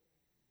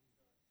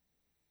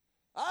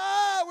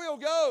 I will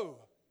go.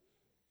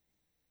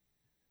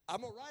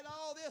 I'm going to write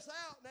all this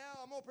out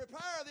now. I'm going to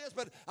prepare this,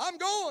 but I'm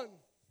going.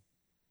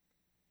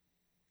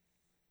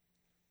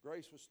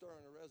 Grace was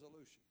stirring a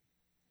resolution.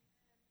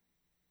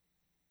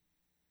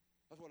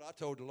 That's what I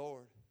told the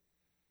Lord.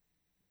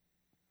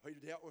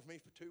 He dealt with me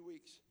for 2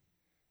 weeks.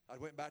 I'd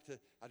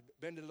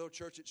been to the little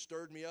church that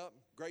stirred me up.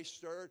 Grace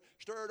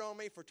stirred on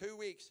me for 2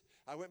 weeks.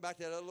 I went back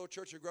to that other little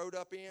church I growed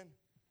up in.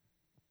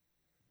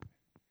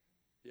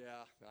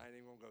 Yeah, I ain't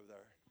even going to go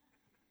there.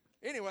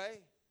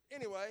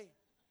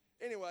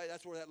 Anyway,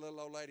 that's where that little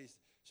old lady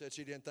said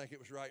she didn't think it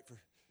was right for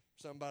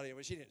somebody.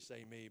 Well, she didn't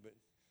say me, but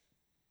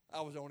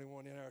I was the only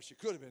one in there she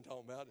could have been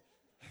talking about it.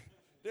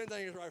 Didn't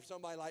think it was right for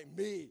somebody like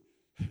me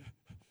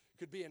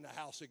could be in the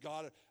house of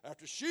God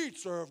after she'd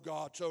served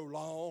God so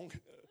long.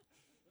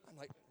 I'm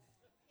like,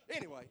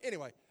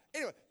 anyway,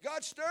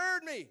 God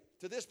stirred me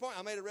to this point.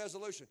 I made a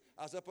resolution.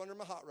 I was up under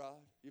my hot rod.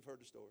 You've heard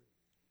the story.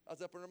 I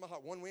was up under my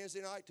hot one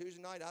Wednesday night,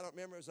 Tuesday night. I don't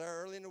remember. It was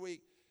there early in the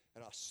week.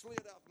 And I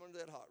slid out from under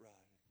that hot rod.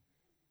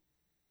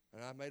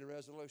 And I made a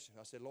resolution.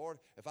 I said, Lord,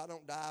 if I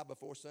don't die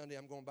before Sunday,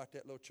 I'm going back to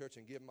that little church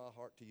and give my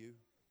heart to you.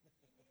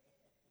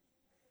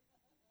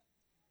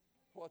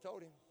 Well, I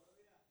told him.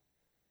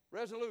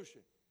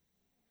 Resolution.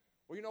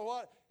 Well, you know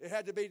what? It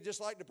had to be just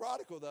like the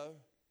prodigal, though.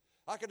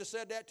 I could have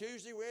said that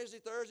Tuesday, Wednesday,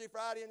 Thursday,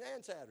 Friday,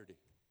 and Saturday.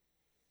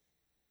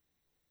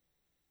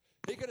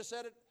 He could have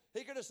said it.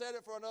 He could have said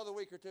it for another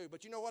week or two.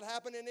 But you know what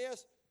happened in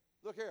this?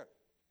 Look here.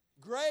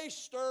 Grace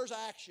stirs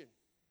action.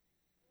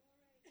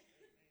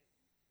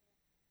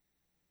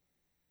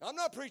 I'm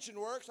not preaching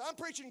works. I'm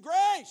preaching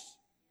grace.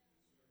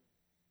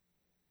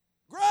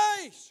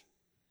 Grace.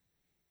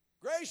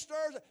 Grace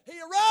stirs. He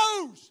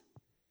arose.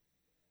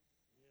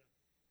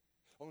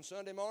 On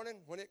Sunday morning,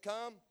 when it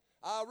come,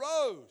 I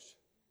arose.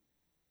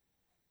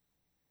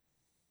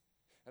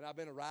 And I've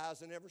been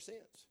arising ever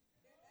since.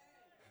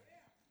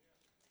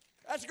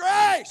 That's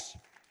grace.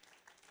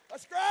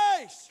 That's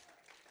grace.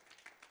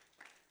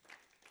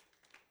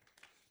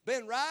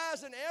 Been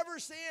rising ever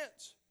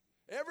since.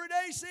 Every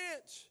day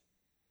since.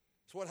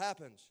 It's what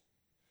happens.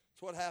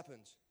 It's what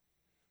happens.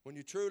 When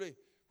you truly,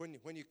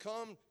 when you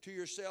come to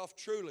yourself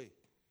truly,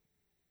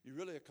 you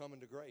really are coming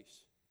to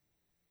grace.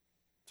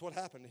 That's what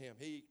happened to him.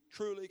 He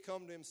truly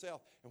come to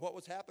himself. And what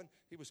was happening?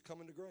 He was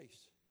coming to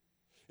grace.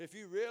 If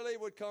you really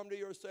would come to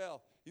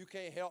yourself, you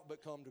can't help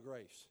but come to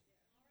grace.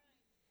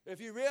 If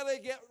you really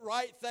get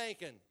right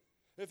thinking,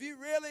 if you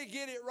really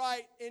get it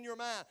right in your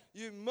mind,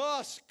 you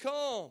must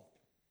come.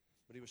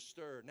 But he was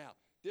stirred. Now,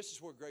 this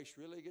is where grace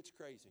really gets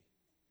crazy.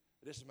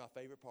 This is my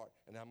favorite part,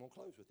 and I'm going to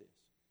close with this.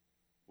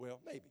 Well,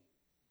 maybe.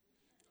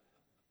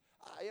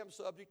 I am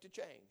subject to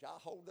change. I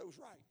hold those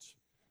rights.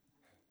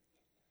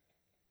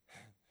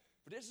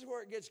 But this is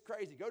where it gets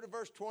crazy. Go to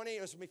verse 20.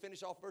 Let me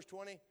finish off verse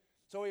 20.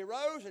 So he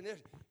arose, and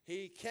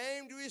he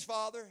came to his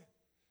father,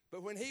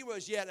 but when he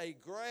was yet a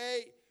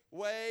great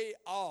way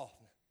off.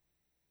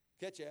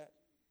 Catch that?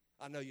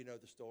 I know you know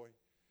the story.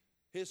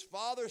 His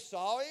father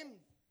saw him,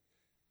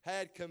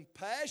 had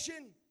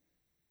compassion,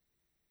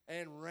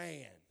 and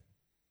ran.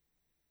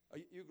 Are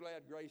you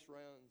glad grace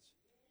runs?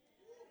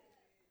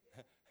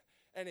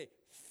 And he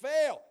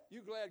fell.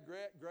 You glad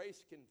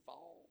grace can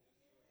fall?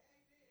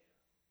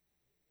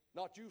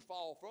 Not you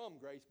fall from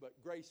grace,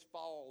 but grace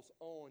falls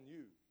on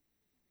you.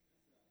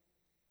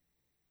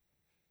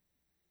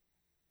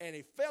 And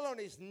he fell on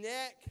his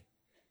neck,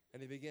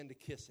 and he began to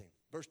kiss him.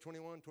 Verse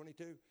 21,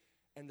 22.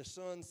 And the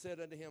son said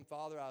unto him,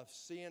 Father, I've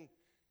sinned.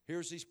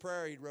 Here's his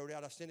prayer he wrote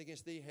out. I've sinned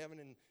against thee, heaven,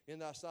 and in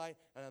thy sight,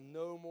 and I'm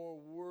no more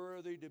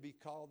worthy to be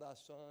called thy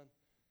son.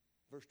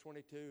 Verse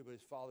 22, but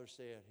his father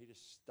said, he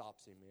just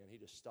stops him, man. He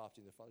just stops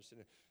him. The father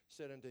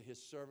said unto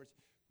his servants,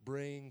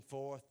 bring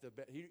forth the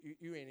best.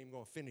 You ain't even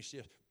going to finish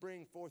this.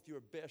 Bring forth your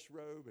best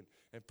robe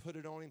and put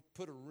it on him.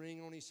 Put a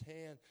ring on his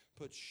hand.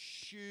 Put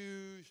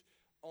shoes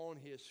on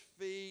his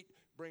feet.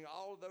 Bring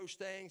all of those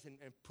things and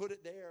put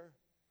it there.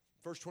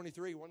 Verse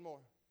 23, one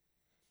more.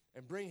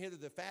 And bring hither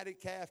the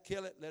fatted calf,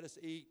 kill it, let us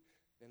eat,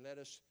 and let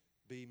us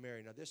be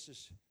merry. Now this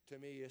is, to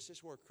me, this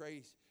is where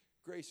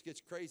grace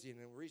gets crazy. And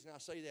the reason I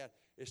say that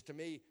is, to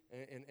me,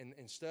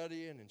 in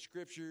studying and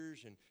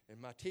scriptures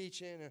and my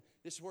teaching,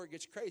 this is where it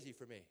gets crazy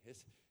for me.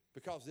 It's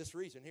because of this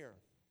reason here.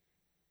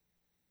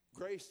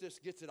 Grace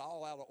just gets it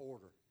all out of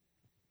order.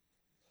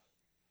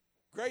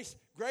 Grace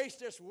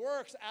just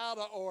works out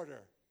of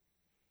order.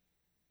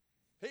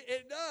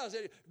 It does.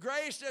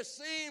 Grace just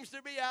seems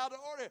to be out of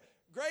order.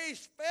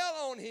 Grace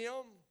fell on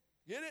him.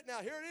 Get it? Now,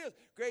 here it is.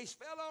 Grace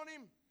fell on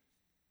him.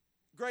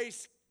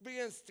 Grace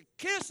begins to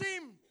kiss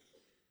him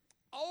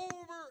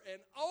over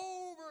and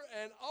over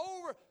and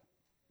over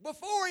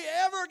before he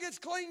ever gets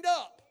cleaned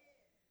up.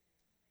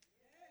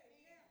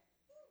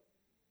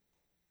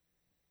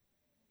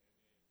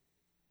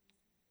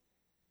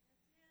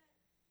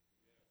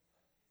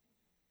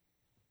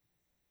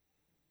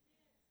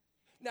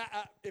 Now,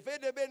 if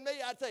it had been me,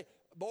 I'd say,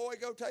 boy,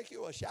 go take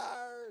you a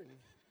shower,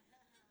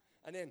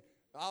 and then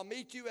I'll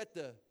meet you at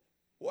the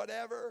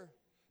whatever.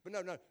 But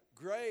no,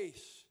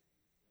 grace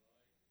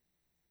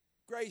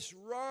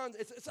runs,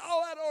 it's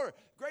all out of order.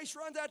 Grace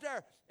runs out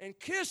there and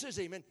kisses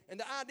him. And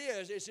the idea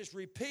is it's just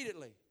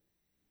repeatedly.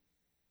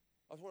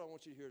 That's what I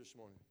want you to hear this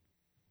morning.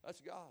 That's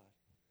God.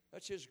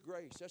 That's his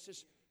grace. That's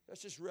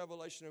just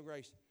revelation of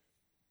grace.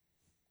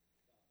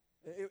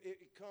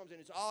 It comes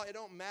and it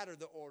don't matter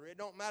the order. It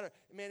don't matter.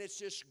 Man, it's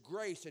just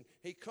grace. And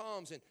he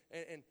comes and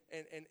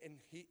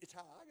it's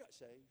how I got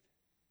saved.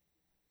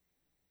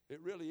 It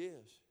really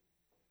is.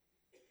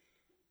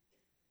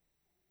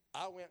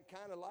 I went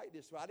kind of like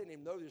this. I didn't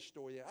even know this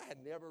story yet. I had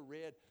never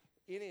read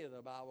any of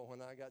the Bible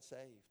when I got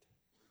saved.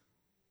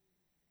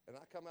 And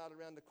I come out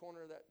around the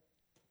corner of that,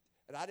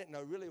 and I didn't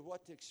know really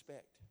what to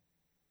expect.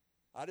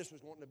 I just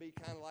was wanting to be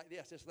kind of like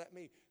this. Just let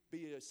me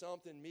be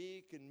something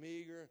meek and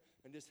meager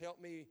and just help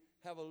me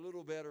have a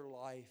little better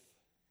life.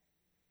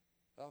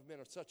 I've been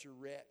such a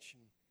wretch.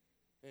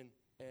 And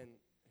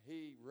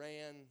he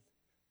ran.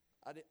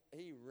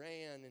 He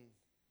ran and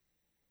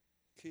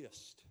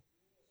kissed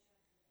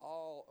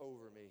all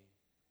over me.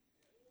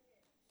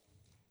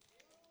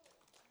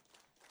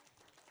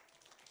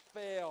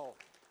 Fell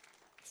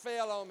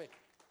on me.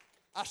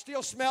 I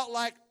still smelled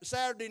like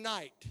Saturday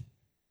night.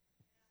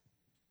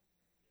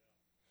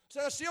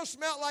 So I still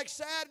smelled like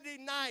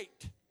Saturday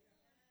night.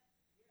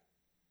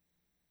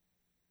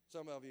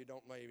 Some of you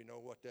don't maybe know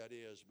what that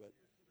is, but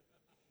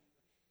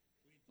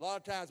a lot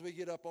of times we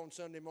get up on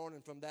Sunday morning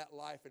from that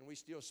life and we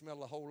still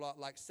smell a whole lot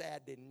like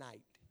Saturday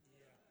night.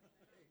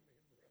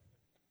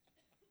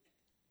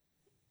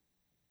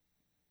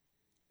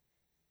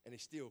 And he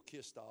still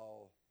kissed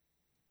all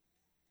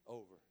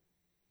over.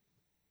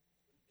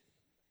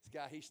 This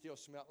guy, he still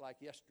smelled like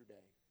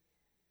yesterday.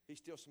 He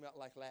still smelled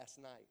like last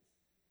night.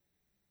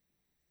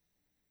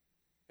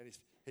 And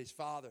his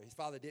father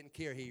didn't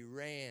care. He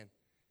ran.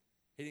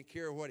 He didn't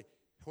care what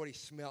he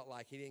smelled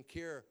like. He didn't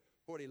care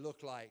what he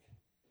looked like.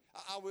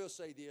 I will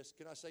say this.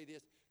 Can I say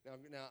this?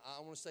 Now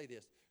I want to say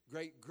this.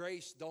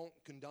 Grace don't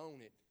condone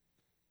it.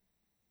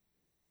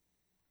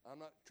 I'm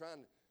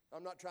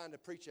not trying to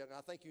preach that, and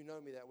I think you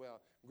know me that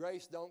well.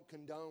 Grace don't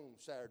condone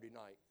Saturday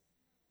night,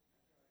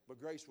 but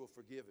grace will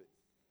forgive it.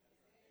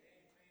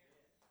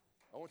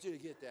 I want you to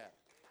get that.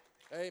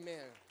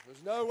 Amen.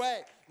 There's no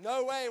way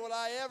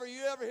will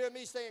you ever hear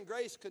me saying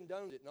grace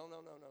condones it. No.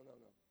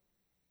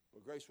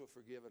 Well, grace will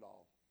forgive it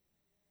all.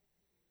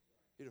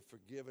 It'll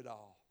forgive it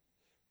all.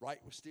 Right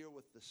still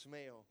with the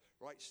smell.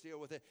 Right still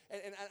with it.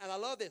 And I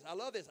love this. I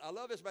love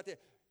this about this.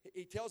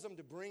 He tells them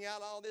to bring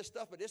out all this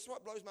stuff, but this is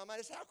what blows my mind.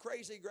 This is how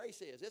crazy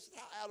grace is. This is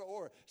how out of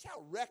order. This is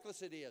how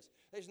reckless it is.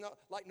 There's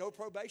no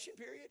probation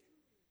period.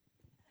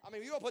 I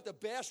mean, you're going to put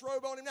the best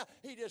robe on him now.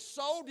 He just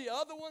sold the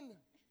other one.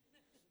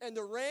 And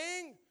the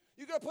ring,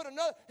 you're going to put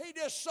another. He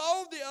just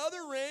sold the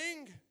other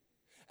ring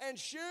and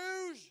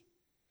shoes.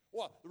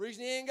 What? The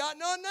reason he ain't got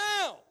none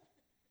now.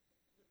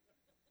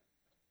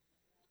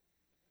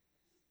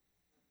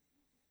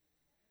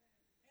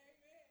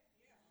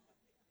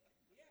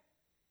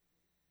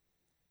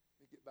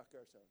 Get back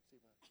there, son. See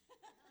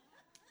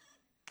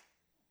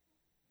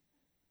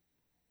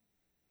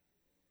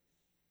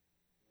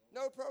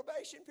no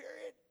probation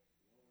period.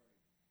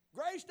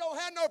 Grace don't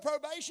have no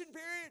probation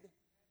period.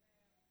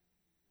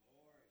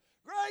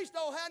 Grace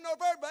don't have no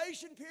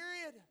probation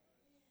period.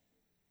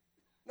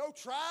 No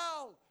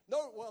trial.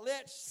 No, well,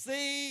 let's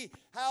see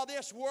how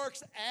this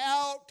works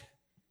out.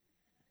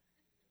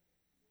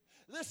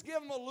 Let's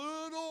give them a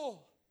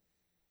little.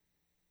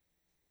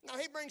 Now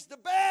he brings the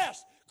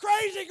best.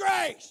 Crazy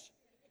grace.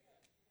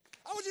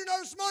 I want you to know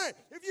this morning,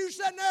 if you're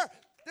sitting there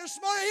this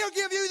morning, he'll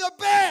give you the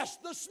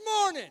best this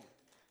morning.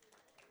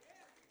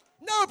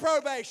 No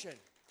probation.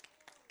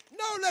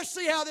 No, let's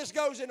see how this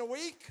goes in a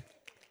week.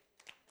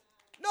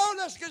 No,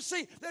 let's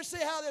see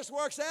how this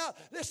works out.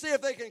 Let's see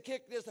if they can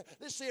kick this.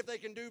 Let's see if they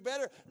can do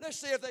better. Let's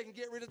see if they can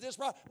get rid of this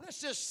problem.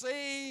 Let's just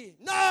see.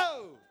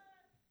 No.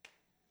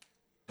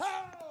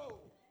 How?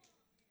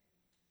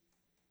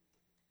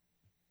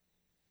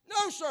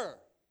 No, sir.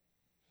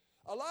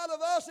 A lot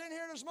of us in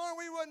here this morning,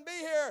 we wouldn't be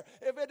here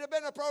if it had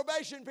been a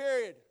probation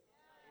period.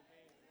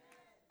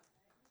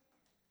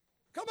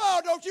 Come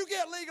on, don't you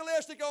get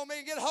legalistic on me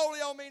and get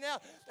holy on me now.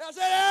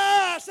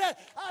 I said,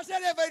 if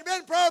it had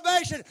been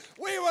probation,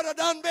 we would have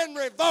done been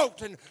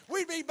revoked and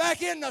we'd be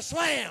back in the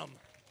slam.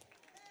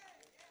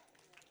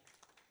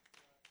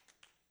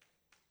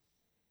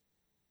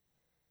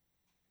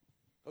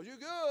 Because you're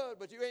good,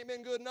 but you ain't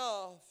been good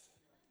enough.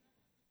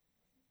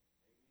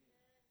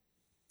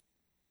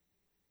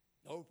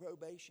 No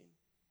probation.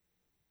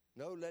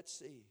 No, let's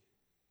see.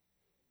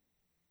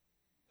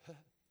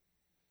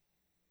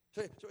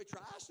 So he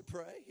tries to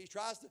pray. He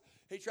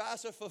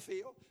tries to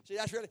fulfill. See,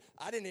 that's really,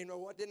 I didn't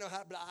know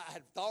how, but I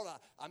had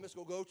thought I'm just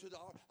going to go to the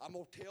altar. I'm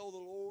going to tell the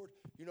Lord,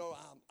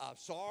 I'm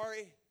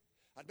sorry.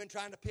 I'd been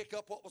trying to pick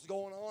up what was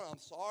going on. I'm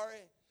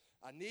sorry.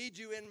 I need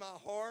you in my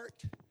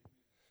heart.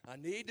 I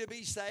need to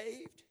be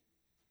saved.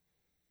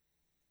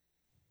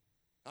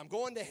 I'm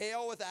going to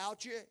hell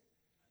without you.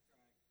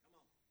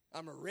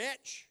 I'm a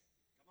wretch.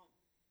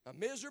 I'm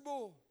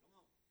miserable.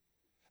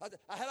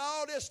 I had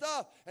all this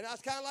stuff, and I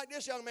was kind of like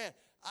this young man.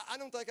 I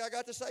don't think I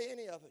got to say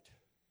any of it.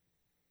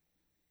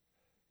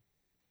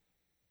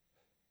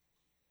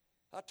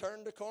 I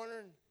turned the corner,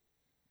 and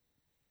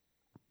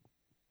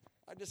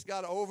I just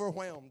got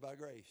overwhelmed by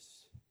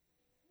grace.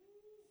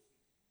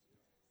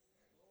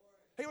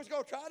 He was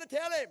going to try to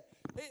tell him.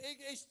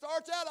 He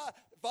starts out,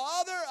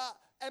 Father,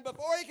 and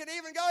before he can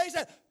even go, he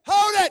said,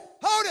 hold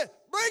it,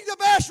 bring the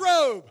best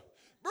robe.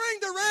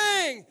 Bring the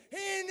ring. He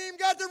ain't even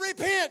got to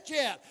repent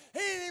yet. He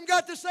ain't even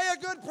got to say a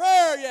good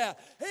prayer yet.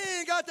 He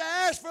ain't got to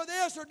ask for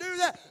this or do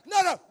that.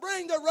 No,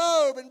 bring the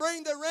robe and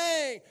bring the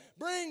ring.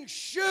 Bring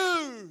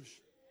shoes.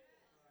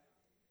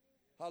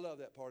 I love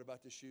that part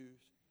about the shoes.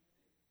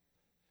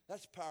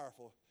 That's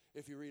powerful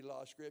if you read a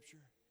lot of Scripture.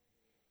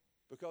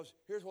 Because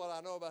here's what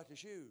I know about the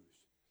shoes.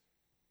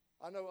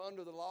 I know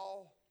under the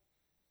law,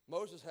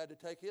 Moses had to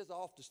take his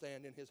off to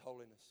stand in his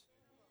holiness.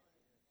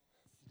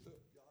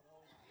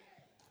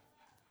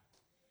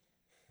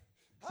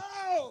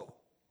 Oh!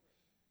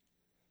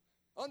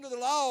 Under the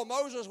law,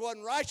 Moses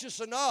wasn't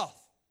righteous enough.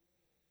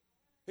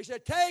 He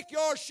said, take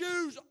your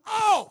shoes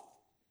off,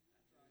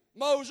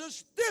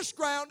 Moses. This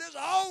ground is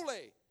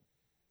holy.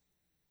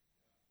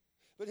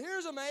 But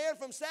here's a man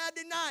from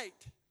Saturday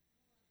night.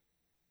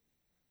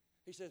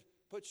 He says,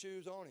 put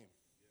shoes on him.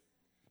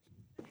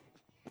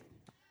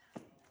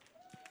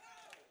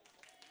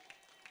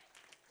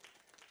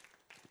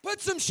 Put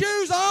some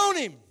shoes on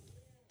him.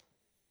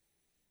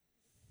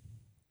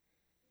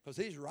 Because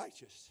he's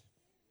righteous.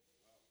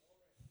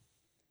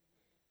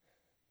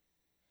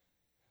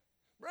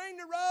 Bring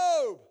the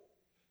robe.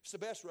 It's the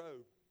best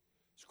robe.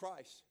 It's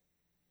Christ.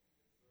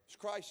 It's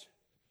Christ.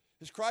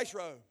 It's Christ's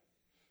robe.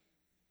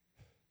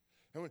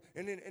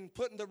 And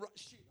putting the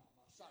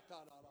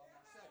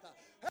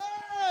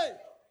hey!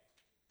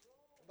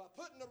 By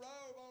putting the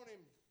robe on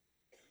him,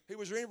 he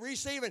was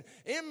receiving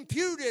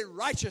imputed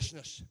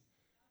righteousness.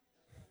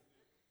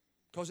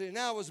 Because he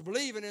now was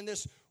believing in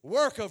this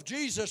work of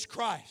Jesus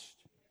Christ.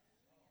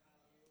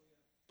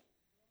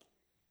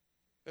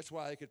 That's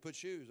why he could put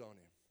shoes on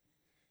him.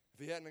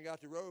 If he hadn't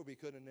got the robe, he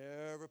could have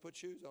never put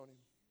shoes on him.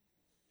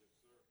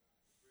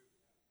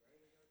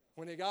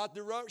 When he got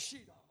the robe,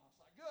 good,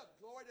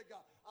 glory to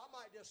God. I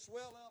might just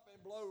swell up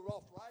and blow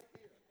off right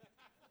here.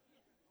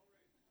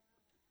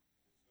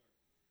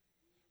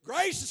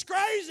 Grace is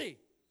crazy.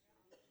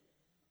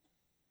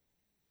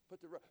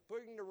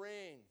 Putting the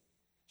ring,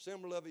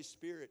 symbol of his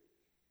spirit.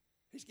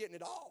 He's getting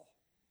it all.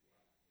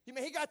 You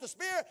mean he got the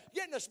spirit?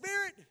 Getting the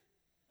spirit?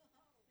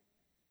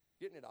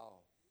 Getting it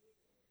all.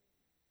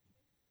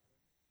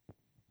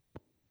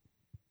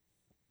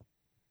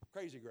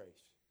 Crazy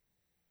grace.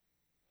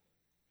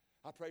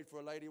 I prayed for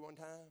a lady one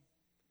time.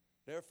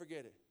 Never forget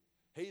it.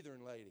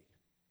 Heathen lady.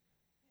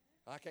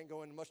 I can't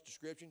go into much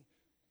description.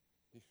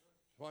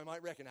 Well, you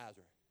might recognize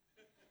her.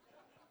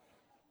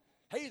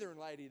 Heathen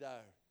lady,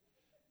 though.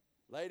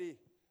 Lady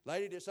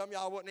that some of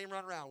y'all wouldn't even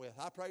run around with.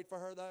 I prayed for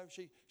her, though.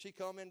 She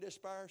come in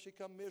despair. She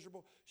come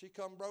miserable. She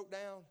come broke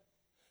down.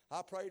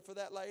 I prayed for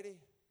that lady.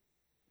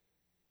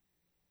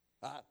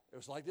 It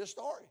was like this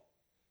story.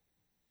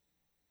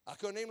 I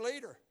couldn't even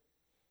lead her.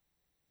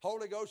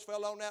 Holy Ghost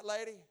fell on that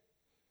lady.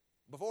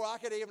 Before I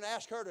could even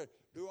ask her to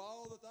do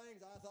all the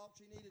things I thought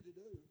she needed to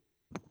do.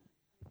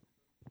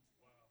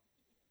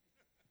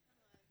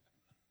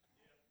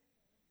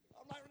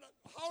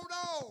 Hold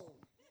on.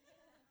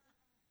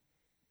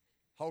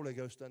 Holy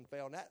Ghost done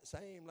fell. And that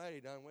same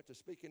lady done went to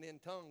speaking in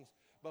tongues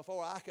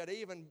before I could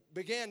even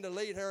begin to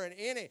lead her in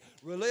any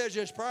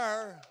religious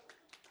prayer.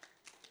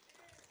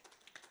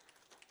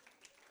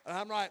 And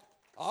I'm like,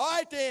 all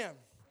right then.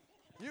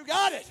 You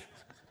got it.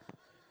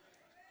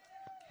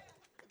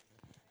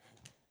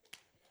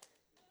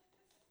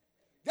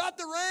 Got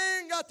the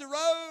ring, got the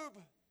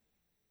robe,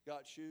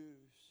 got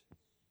shoes.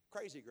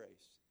 Crazy grace.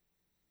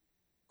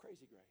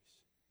 Crazy grace.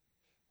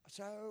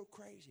 So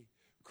crazy.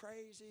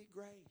 Crazy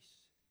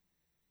grace.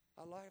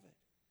 I love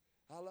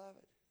it. I love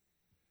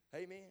it.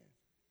 Amen.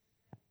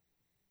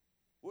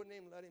 Wouldn't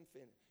even let him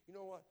finish. You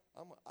know what?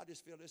 I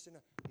just feel this in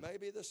there.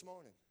 Maybe this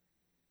morning,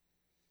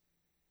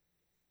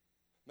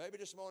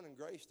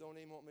 Grace don't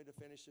even want me to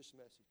finish this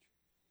message.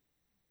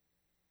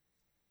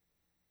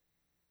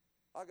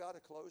 I got to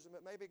close them,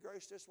 but maybe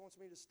Grace just wants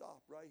me to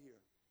stop right here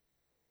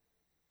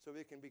so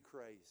it can be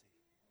crazy.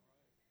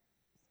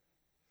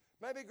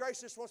 Maybe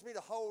Grace just wants me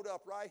to hold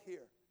up right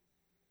here.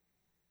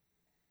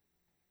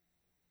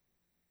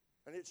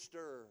 And it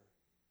stir.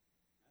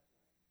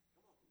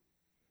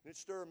 And it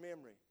stir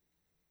memory.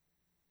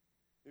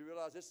 You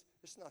realize this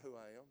is not who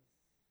I am.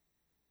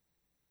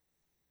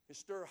 It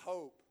stir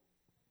hope.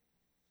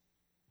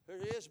 There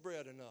is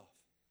bread enough.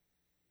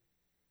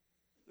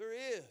 There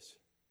is.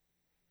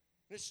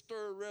 And it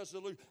stir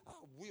resolution. I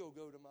will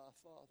go to my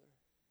Father.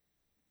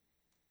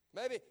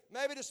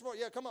 Maybe this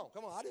morning. Yeah, come on.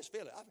 I just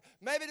feel it.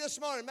 Maybe this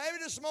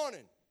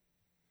morning,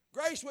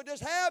 Grace would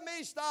just have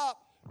me stop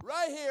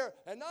right here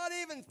and not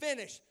even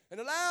finish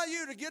and allow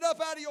you to get up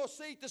out of your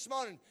seat this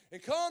morning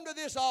and come to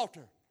this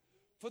altar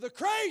for the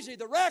crazy,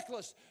 the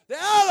reckless, the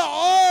out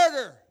of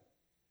order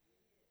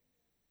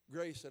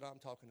grace that I'm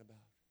talking about.